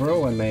blind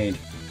throw I made.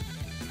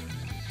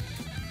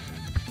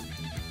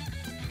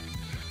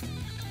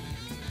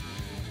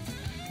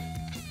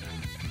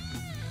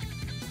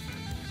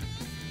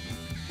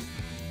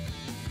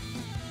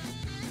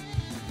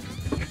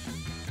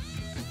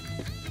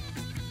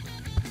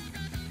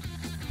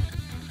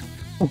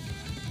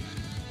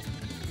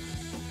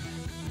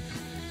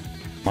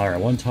 Alright,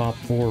 one top,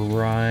 four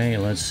right.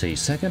 Let's see.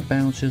 Second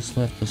bounce just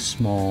left a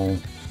small.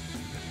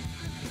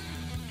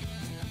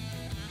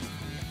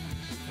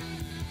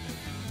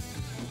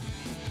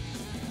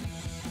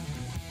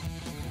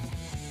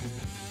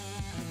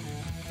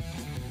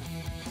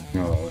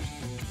 Oh.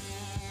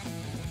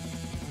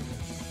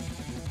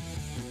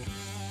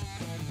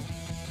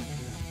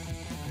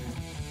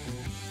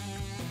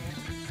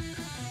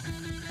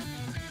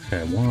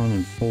 Okay, 1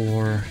 and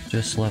 4.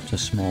 Just left a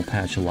small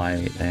patch of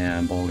light,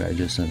 and ball guy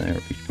just in there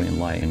between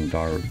light and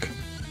dark.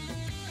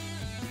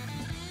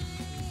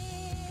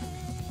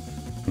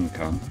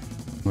 Okay.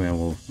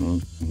 Well,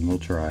 we'll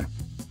try.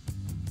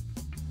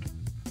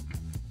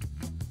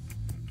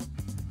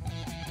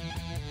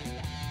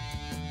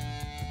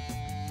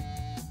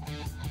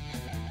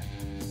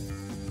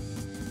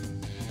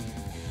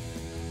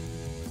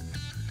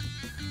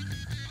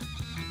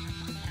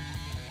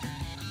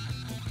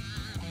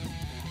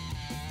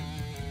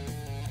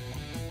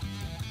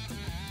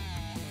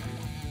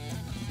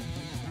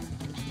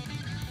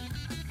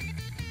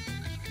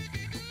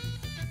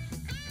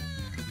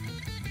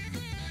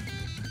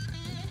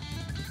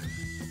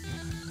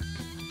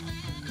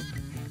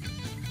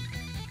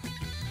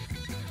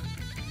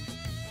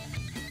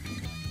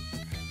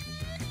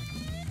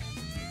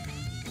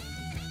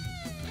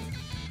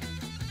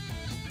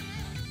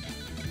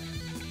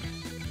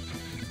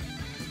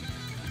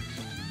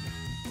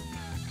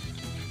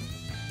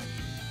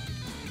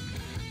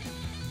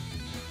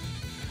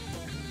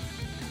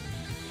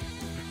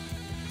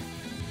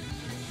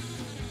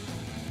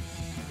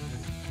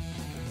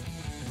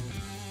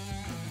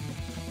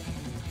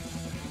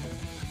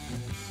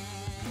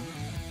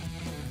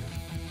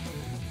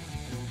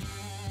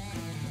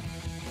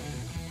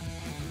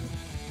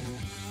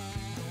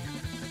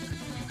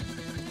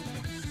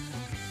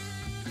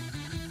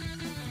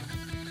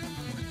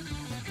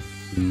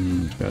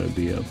 It's gotta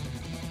be up.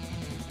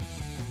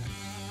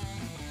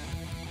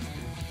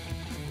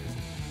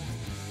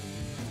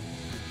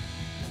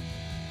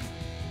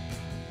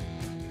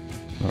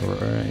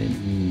 Alright,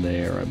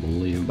 there, I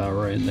believe, about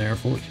right there.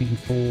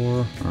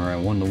 14-4.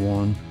 Alright,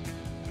 1-1.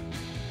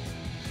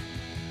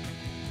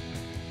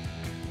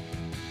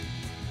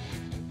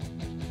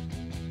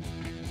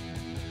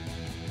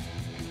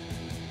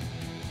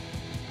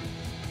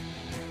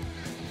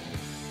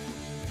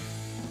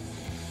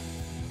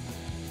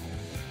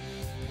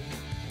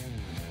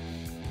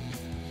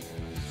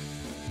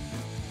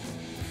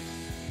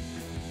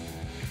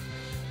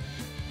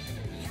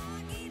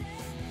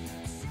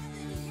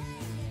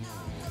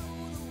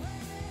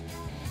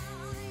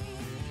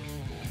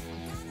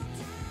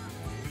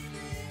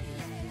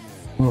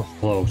 Oh,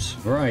 close.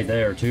 Right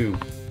there, too.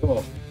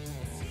 Oh,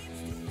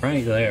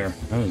 right there.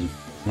 That was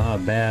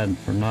not bad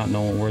for not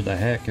knowing where the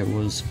heck it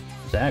was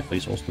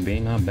exactly supposed to be.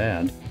 Not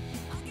bad.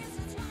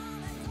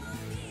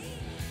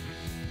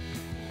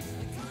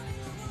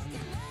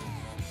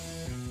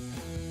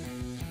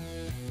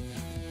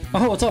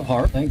 Oh, what's up,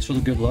 Hart? Thanks for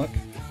the good luck.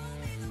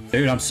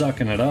 Dude, I'm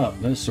sucking it up.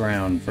 This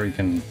round,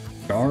 freaking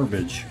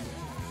garbage.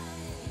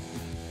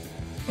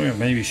 I'm gonna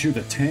maybe shoot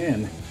a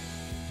 10.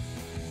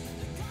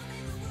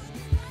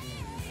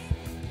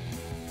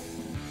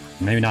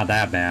 Maybe not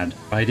that bad.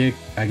 I did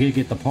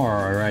get the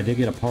par, or I did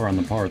get a par on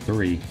the par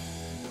 3.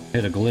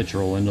 Hit a glitch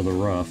roll into the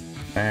rough.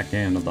 Back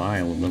end of the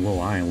island, the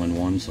little island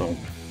one, so.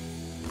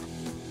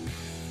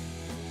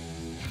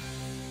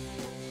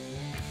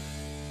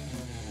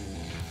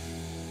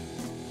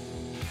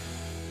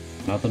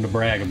 Nothing to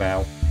brag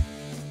about.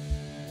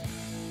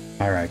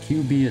 Alright,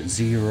 QB at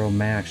 0,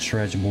 max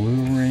stretch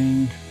blue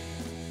ring.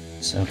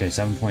 Okay,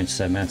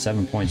 7.7. Man,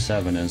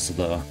 7.7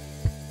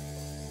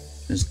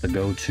 is the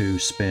go-to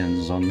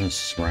spins on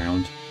this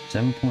round.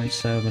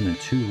 7.7 and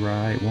 2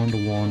 right,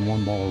 1-to-1,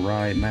 1 ball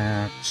right,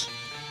 max.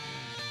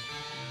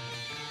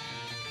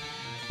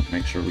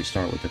 Make sure we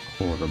start with the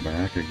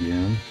quarterback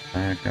again.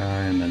 That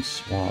guy, and then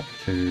swap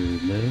to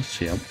this.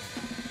 Yep.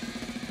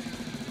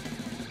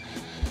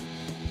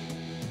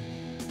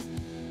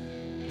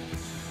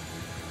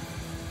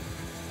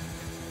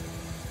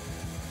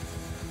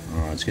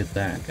 Alright, let's get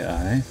that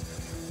guy.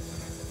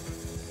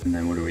 And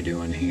then what are we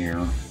doing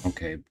here?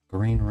 Okay,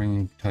 green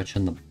ring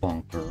touching the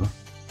bunker.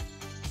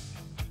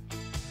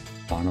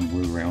 Bottom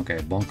blue ring.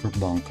 Okay, bunker,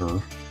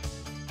 bunker.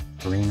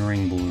 Green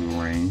ring,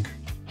 blue ring.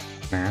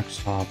 Max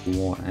top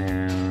one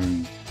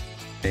and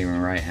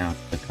favoring right half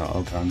the cut.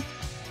 Okay.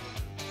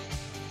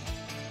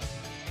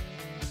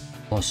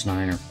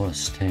 +9 or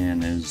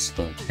 +10 is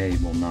the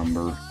table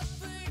number.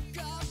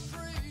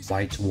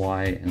 White's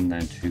white and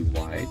then 2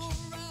 white.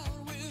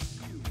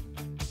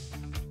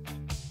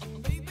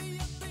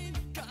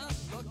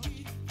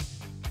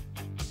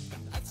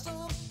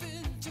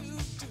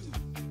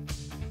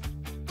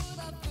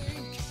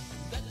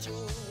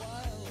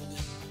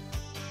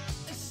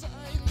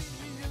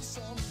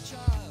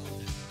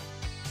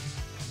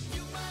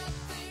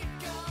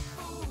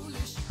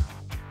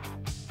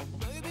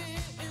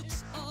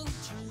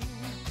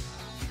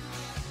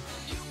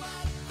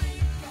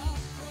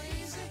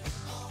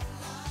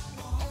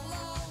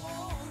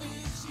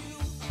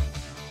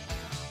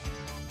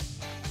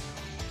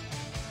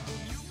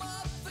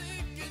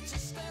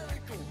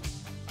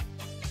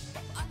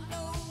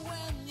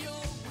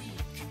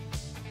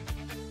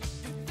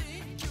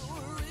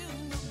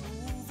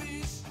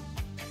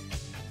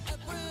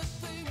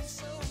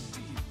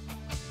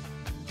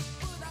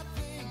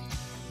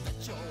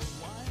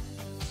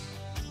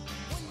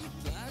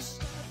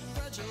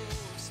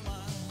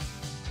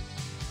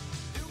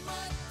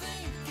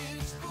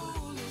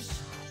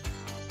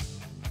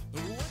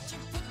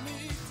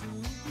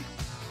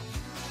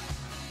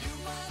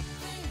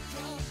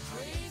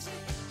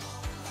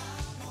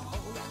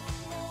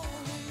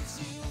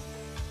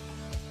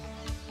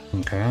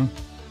 Okay.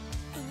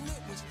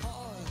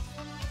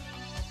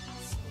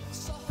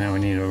 Now we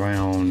need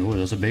around, oh,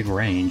 that's a big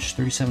range,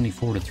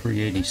 374 to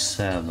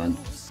 387.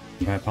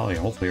 Probably,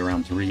 hopefully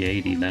around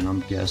 380 then, I'm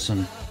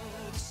guessing.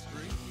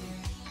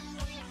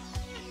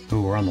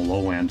 Ooh, we're on the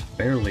low end.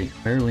 Barely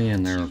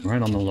in there,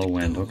 right on the low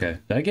end. Okay.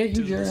 Did I get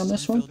you, Jerry, on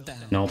this one?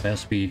 Nope,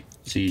 SB,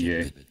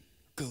 CJ.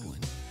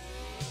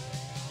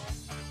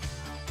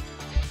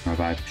 Alright,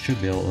 I should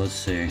be able, let's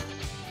see.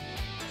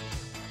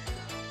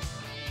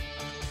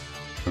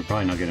 We're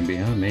probably not going to be,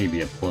 maybe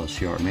a plus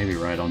yard, maybe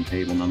right on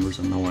table numbers,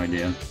 I have no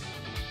idea.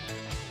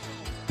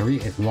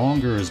 If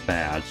longer is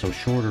bad, so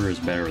shorter is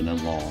better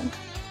than long.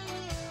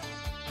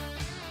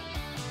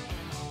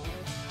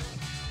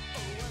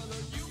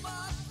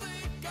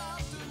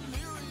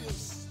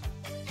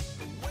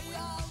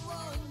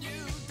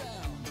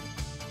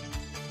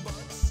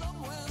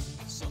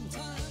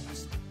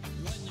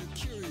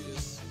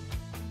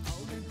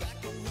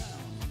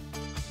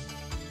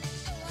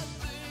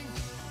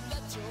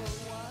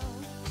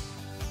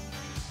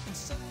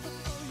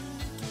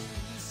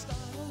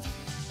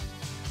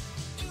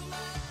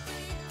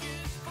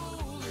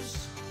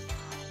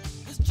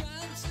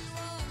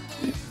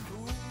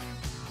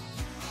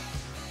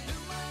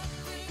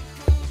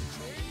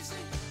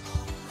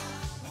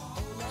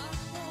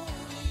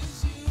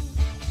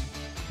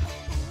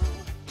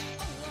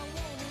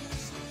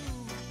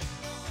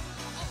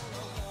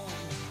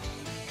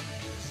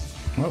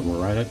 Oh,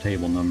 we're right at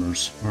table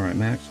numbers. Alright,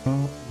 max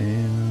top,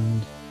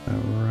 and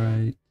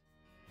right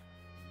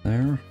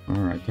there.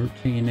 Alright,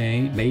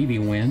 13.8, baby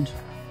wind.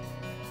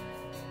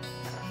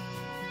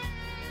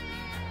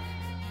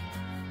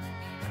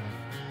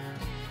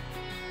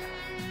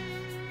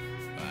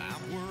 I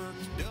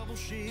worked double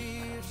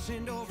shifts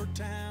and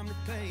overtime to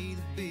pay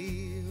the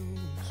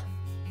bills,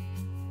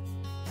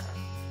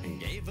 and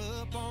gave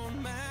up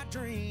on my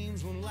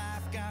dreams when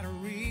life got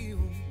real.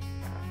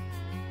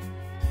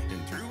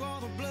 And through all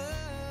the blood,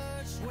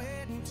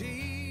 sweat, and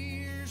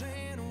tears,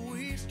 and a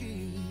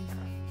whiskey,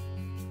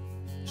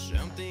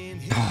 something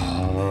hit.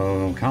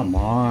 Oh, come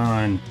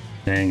on.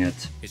 Dang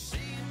it. It's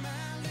seeing my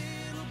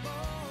little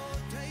boy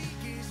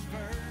take his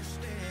first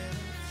steps.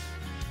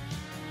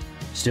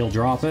 Still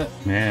drop it?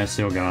 Yeah,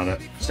 still got it.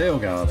 Still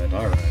got it.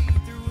 Alright.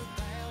 Through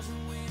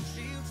 1,000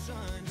 windshield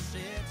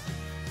sunsets.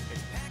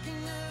 It's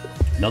packing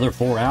up. Another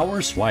 4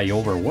 hours? Why, you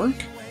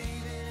overwork?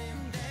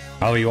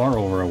 Oh, you are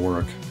over at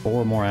work.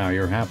 4 more hours.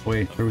 You're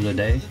halfway through the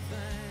day.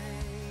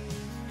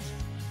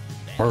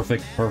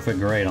 Perfect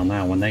grade on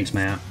that one. Thanks,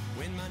 Matt.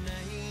 When my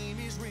name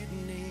is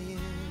written in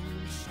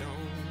stone.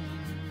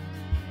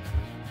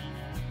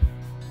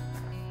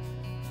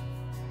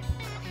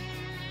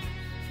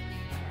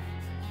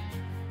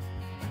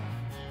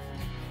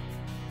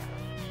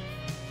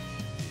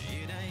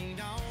 It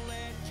ain't all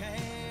that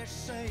cash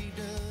saved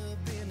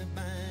up in the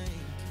bank.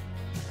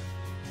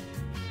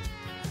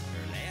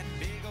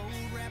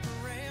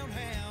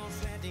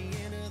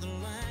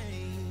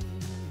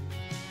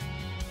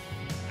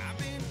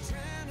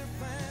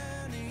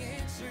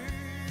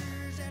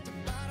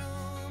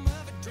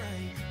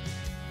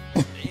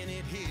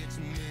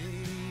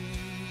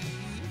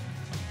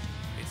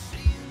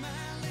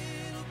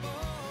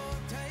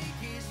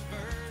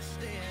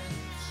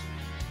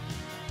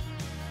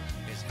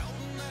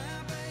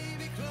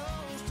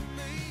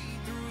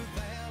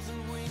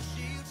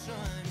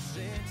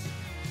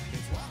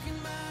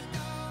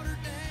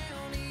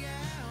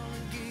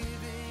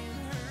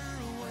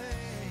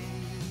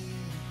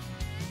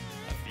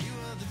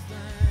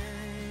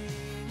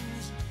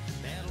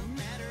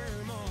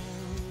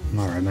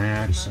 Alright,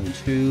 max and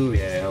 2.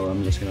 Yeah, well,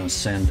 I'm just gonna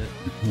send it.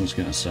 I'm just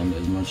gonna send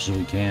it as much as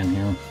we can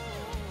here.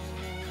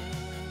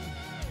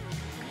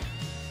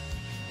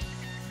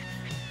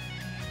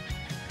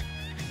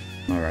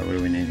 Alright, what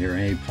do we need here?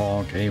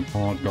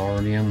 APOC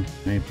Guardian.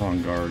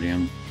 APOC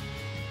Guardian.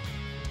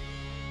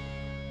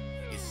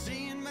 You're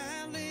seeing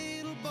my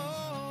little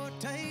boy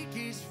take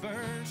his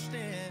first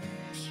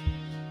steps.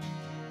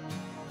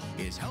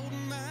 He's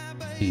holding my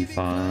baby.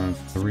 P5,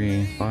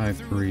 3, 5,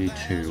 3,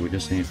 2. We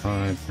just need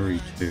 5,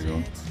 3, 2. It's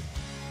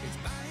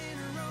buying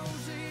her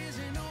roses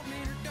and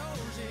opening her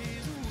doors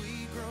as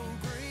we grow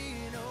gray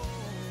and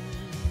old.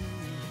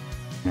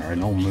 Alright,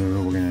 no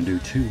move. We're gonna do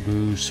 2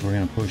 boosts. We're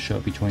gonna push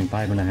up between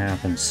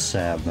 5.5 and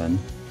 7.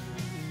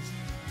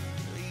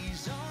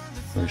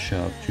 Push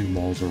up 2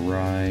 balls of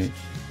right.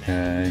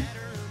 Okay.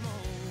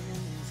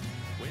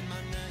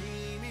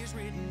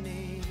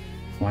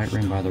 White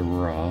ring by the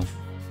rough.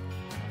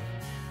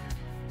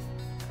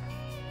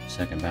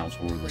 Second bounce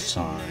over the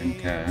sign.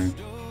 Okay.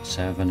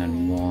 7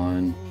 and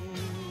 1.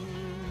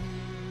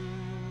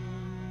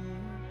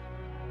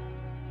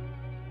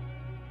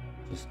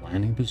 Just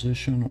landing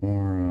position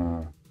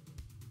or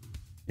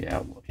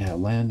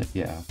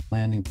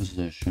landing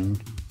position.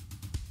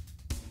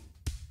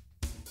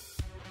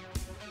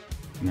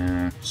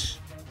 Max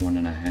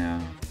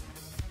 1.5.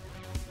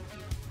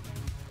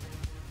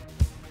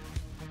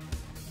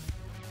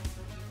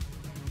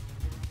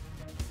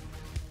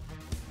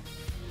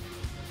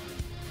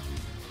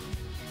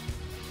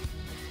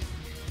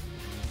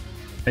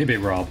 Hey, Big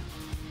Rob.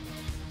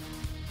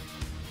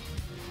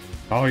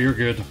 Oh, you're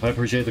good. I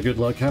appreciate the good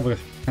luck. Have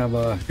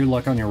a good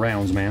luck on your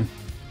rounds, man.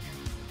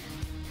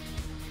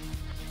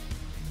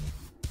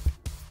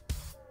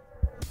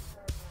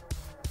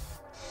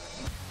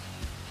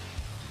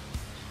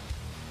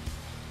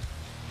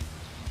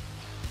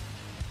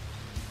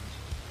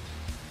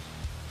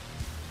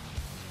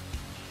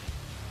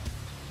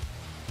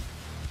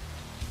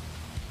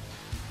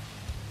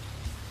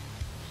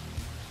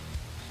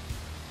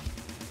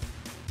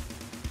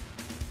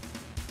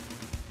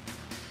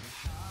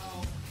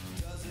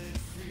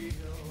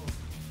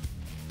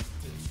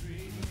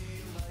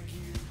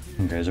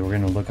 Okay, so we're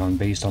gonna look on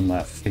based on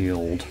that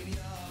field.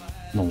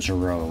 Those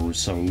rows.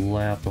 So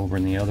left over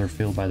in the other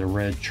field by the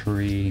red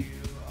tree.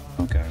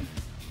 Okay.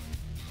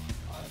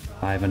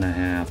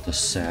 5.5 to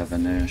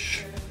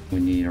 7-ish. We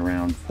need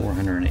around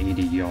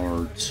 480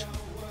 yards.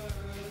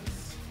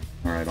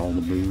 Alright, all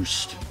the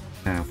boost.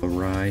 Half a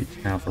right,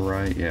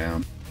 yeah.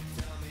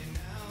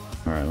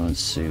 Alright, let's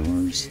see,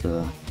 where's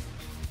the...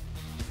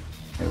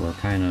 Okay, we're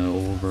kind of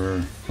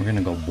over... We're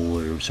gonna go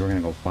blue, so we're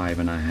gonna go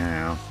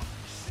 5.5.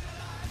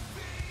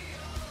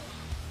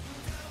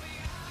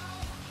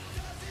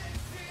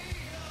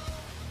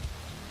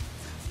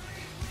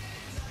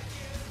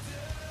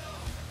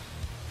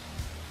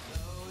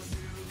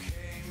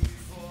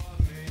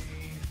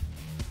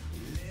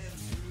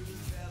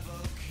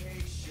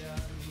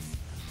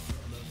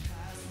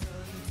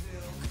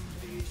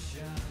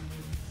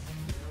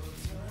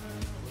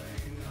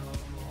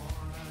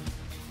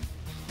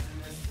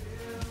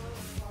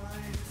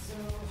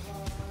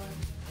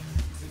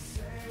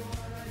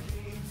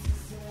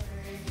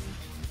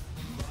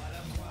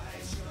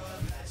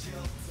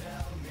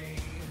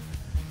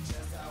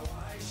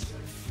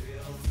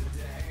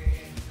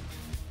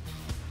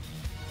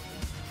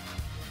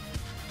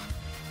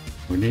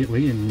 We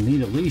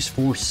need at least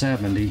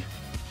 470.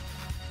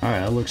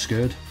 Alright, that looks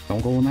good.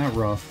 Don't go in that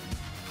rough.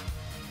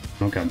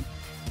 Okay.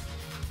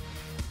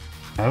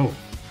 Oh,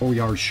 4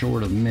 yards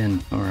short of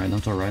min. Alright,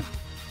 that's alright.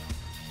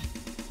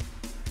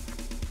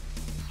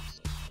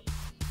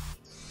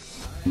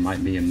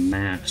 Might be a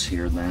max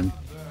here then.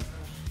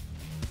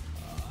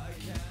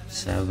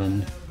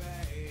 7.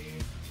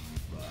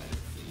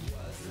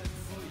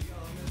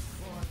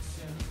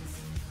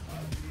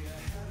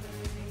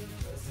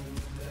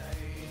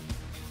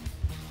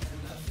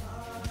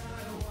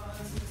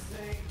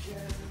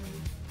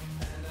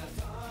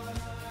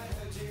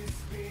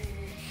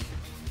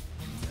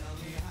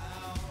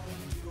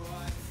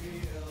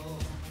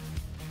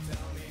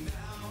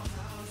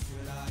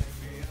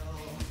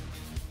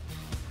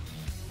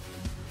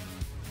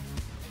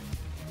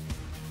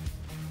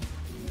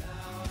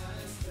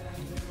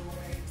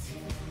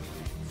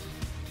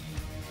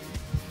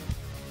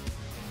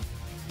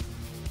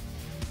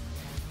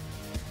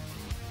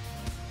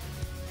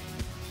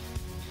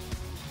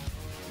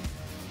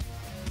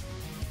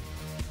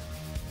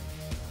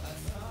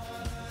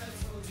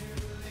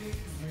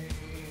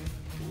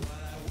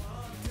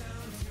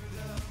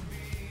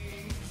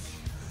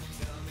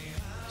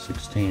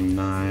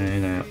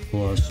 $16.9 at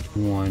plus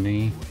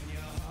 20.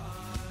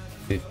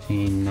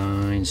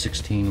 $15.9,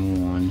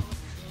 $16.1.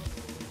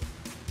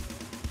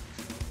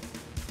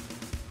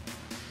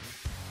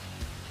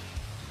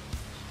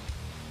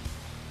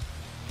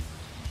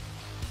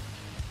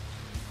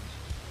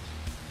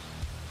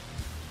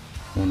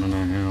 One and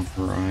a half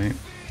right.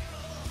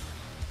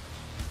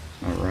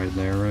 Right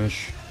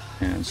there-ish.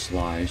 And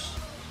slice.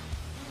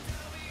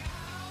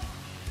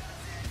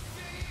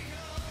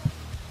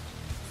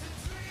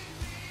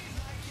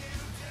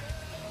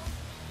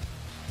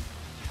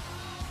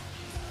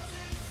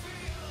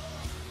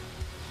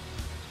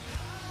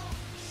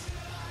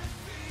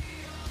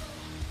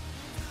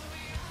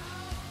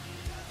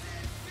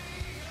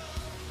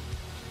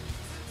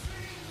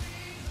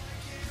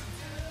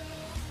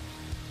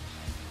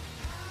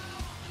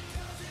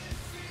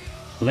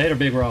 Later,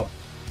 Big Rob.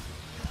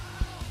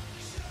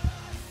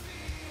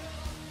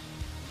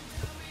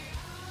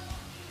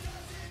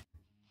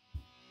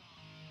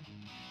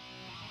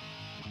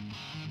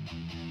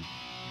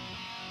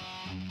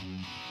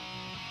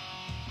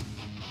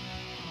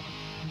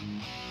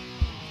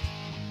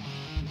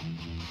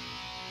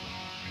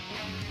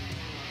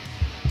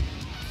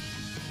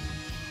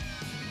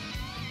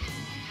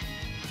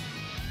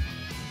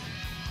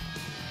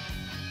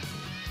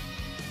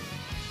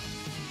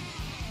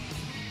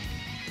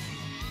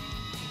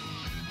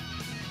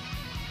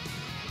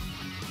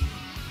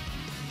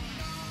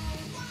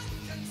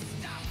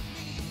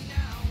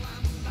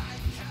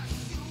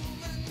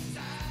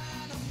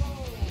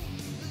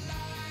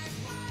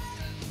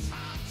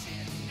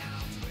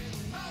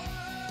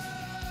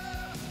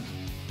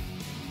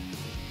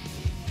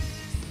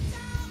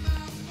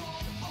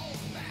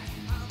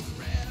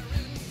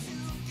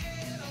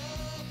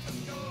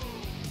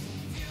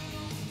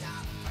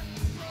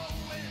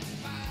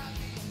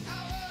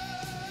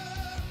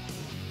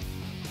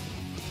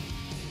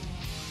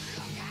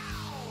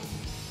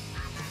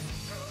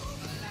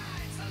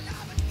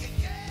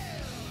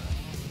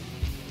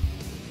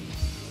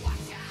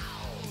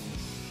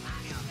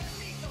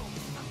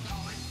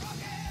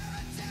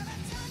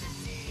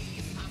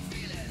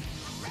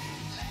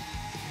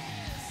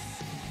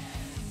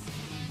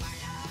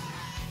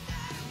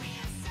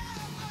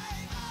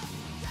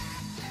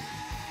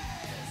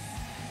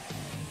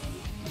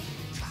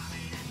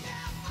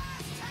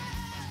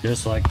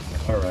 Just like,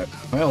 alright.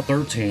 Well,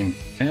 13.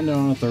 And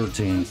on a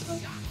 13.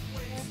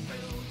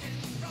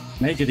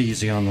 Make it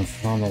easy on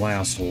the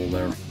last hole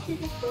there.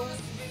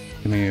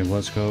 Come here,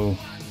 let's go.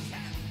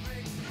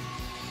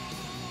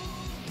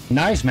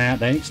 Nice, Matt.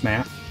 Thanks,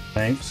 Matt.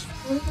 Thanks.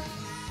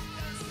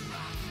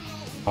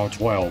 Oh,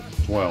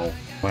 12. 12.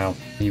 Well,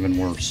 even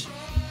worse.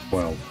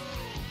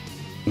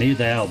 12. Need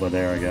the Alba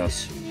there, I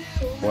guess.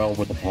 12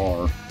 with the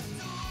par.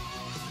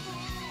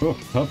 Oh,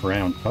 tough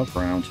round. Tough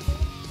round.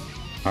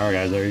 Alright,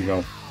 guys, there you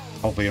go.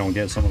 Hopefully you don't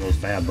get some of those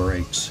bad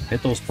breaks.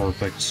 Hit those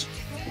perfects.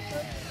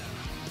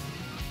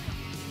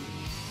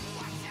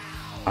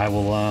 I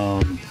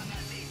will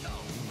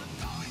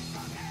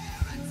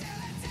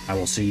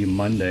see you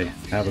Monday.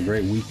 Have a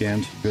great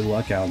weekend. Good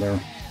luck out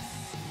there.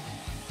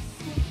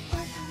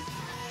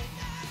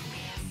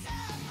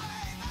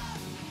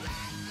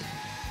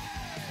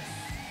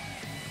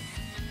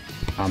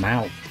 I'm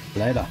out.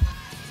 Later.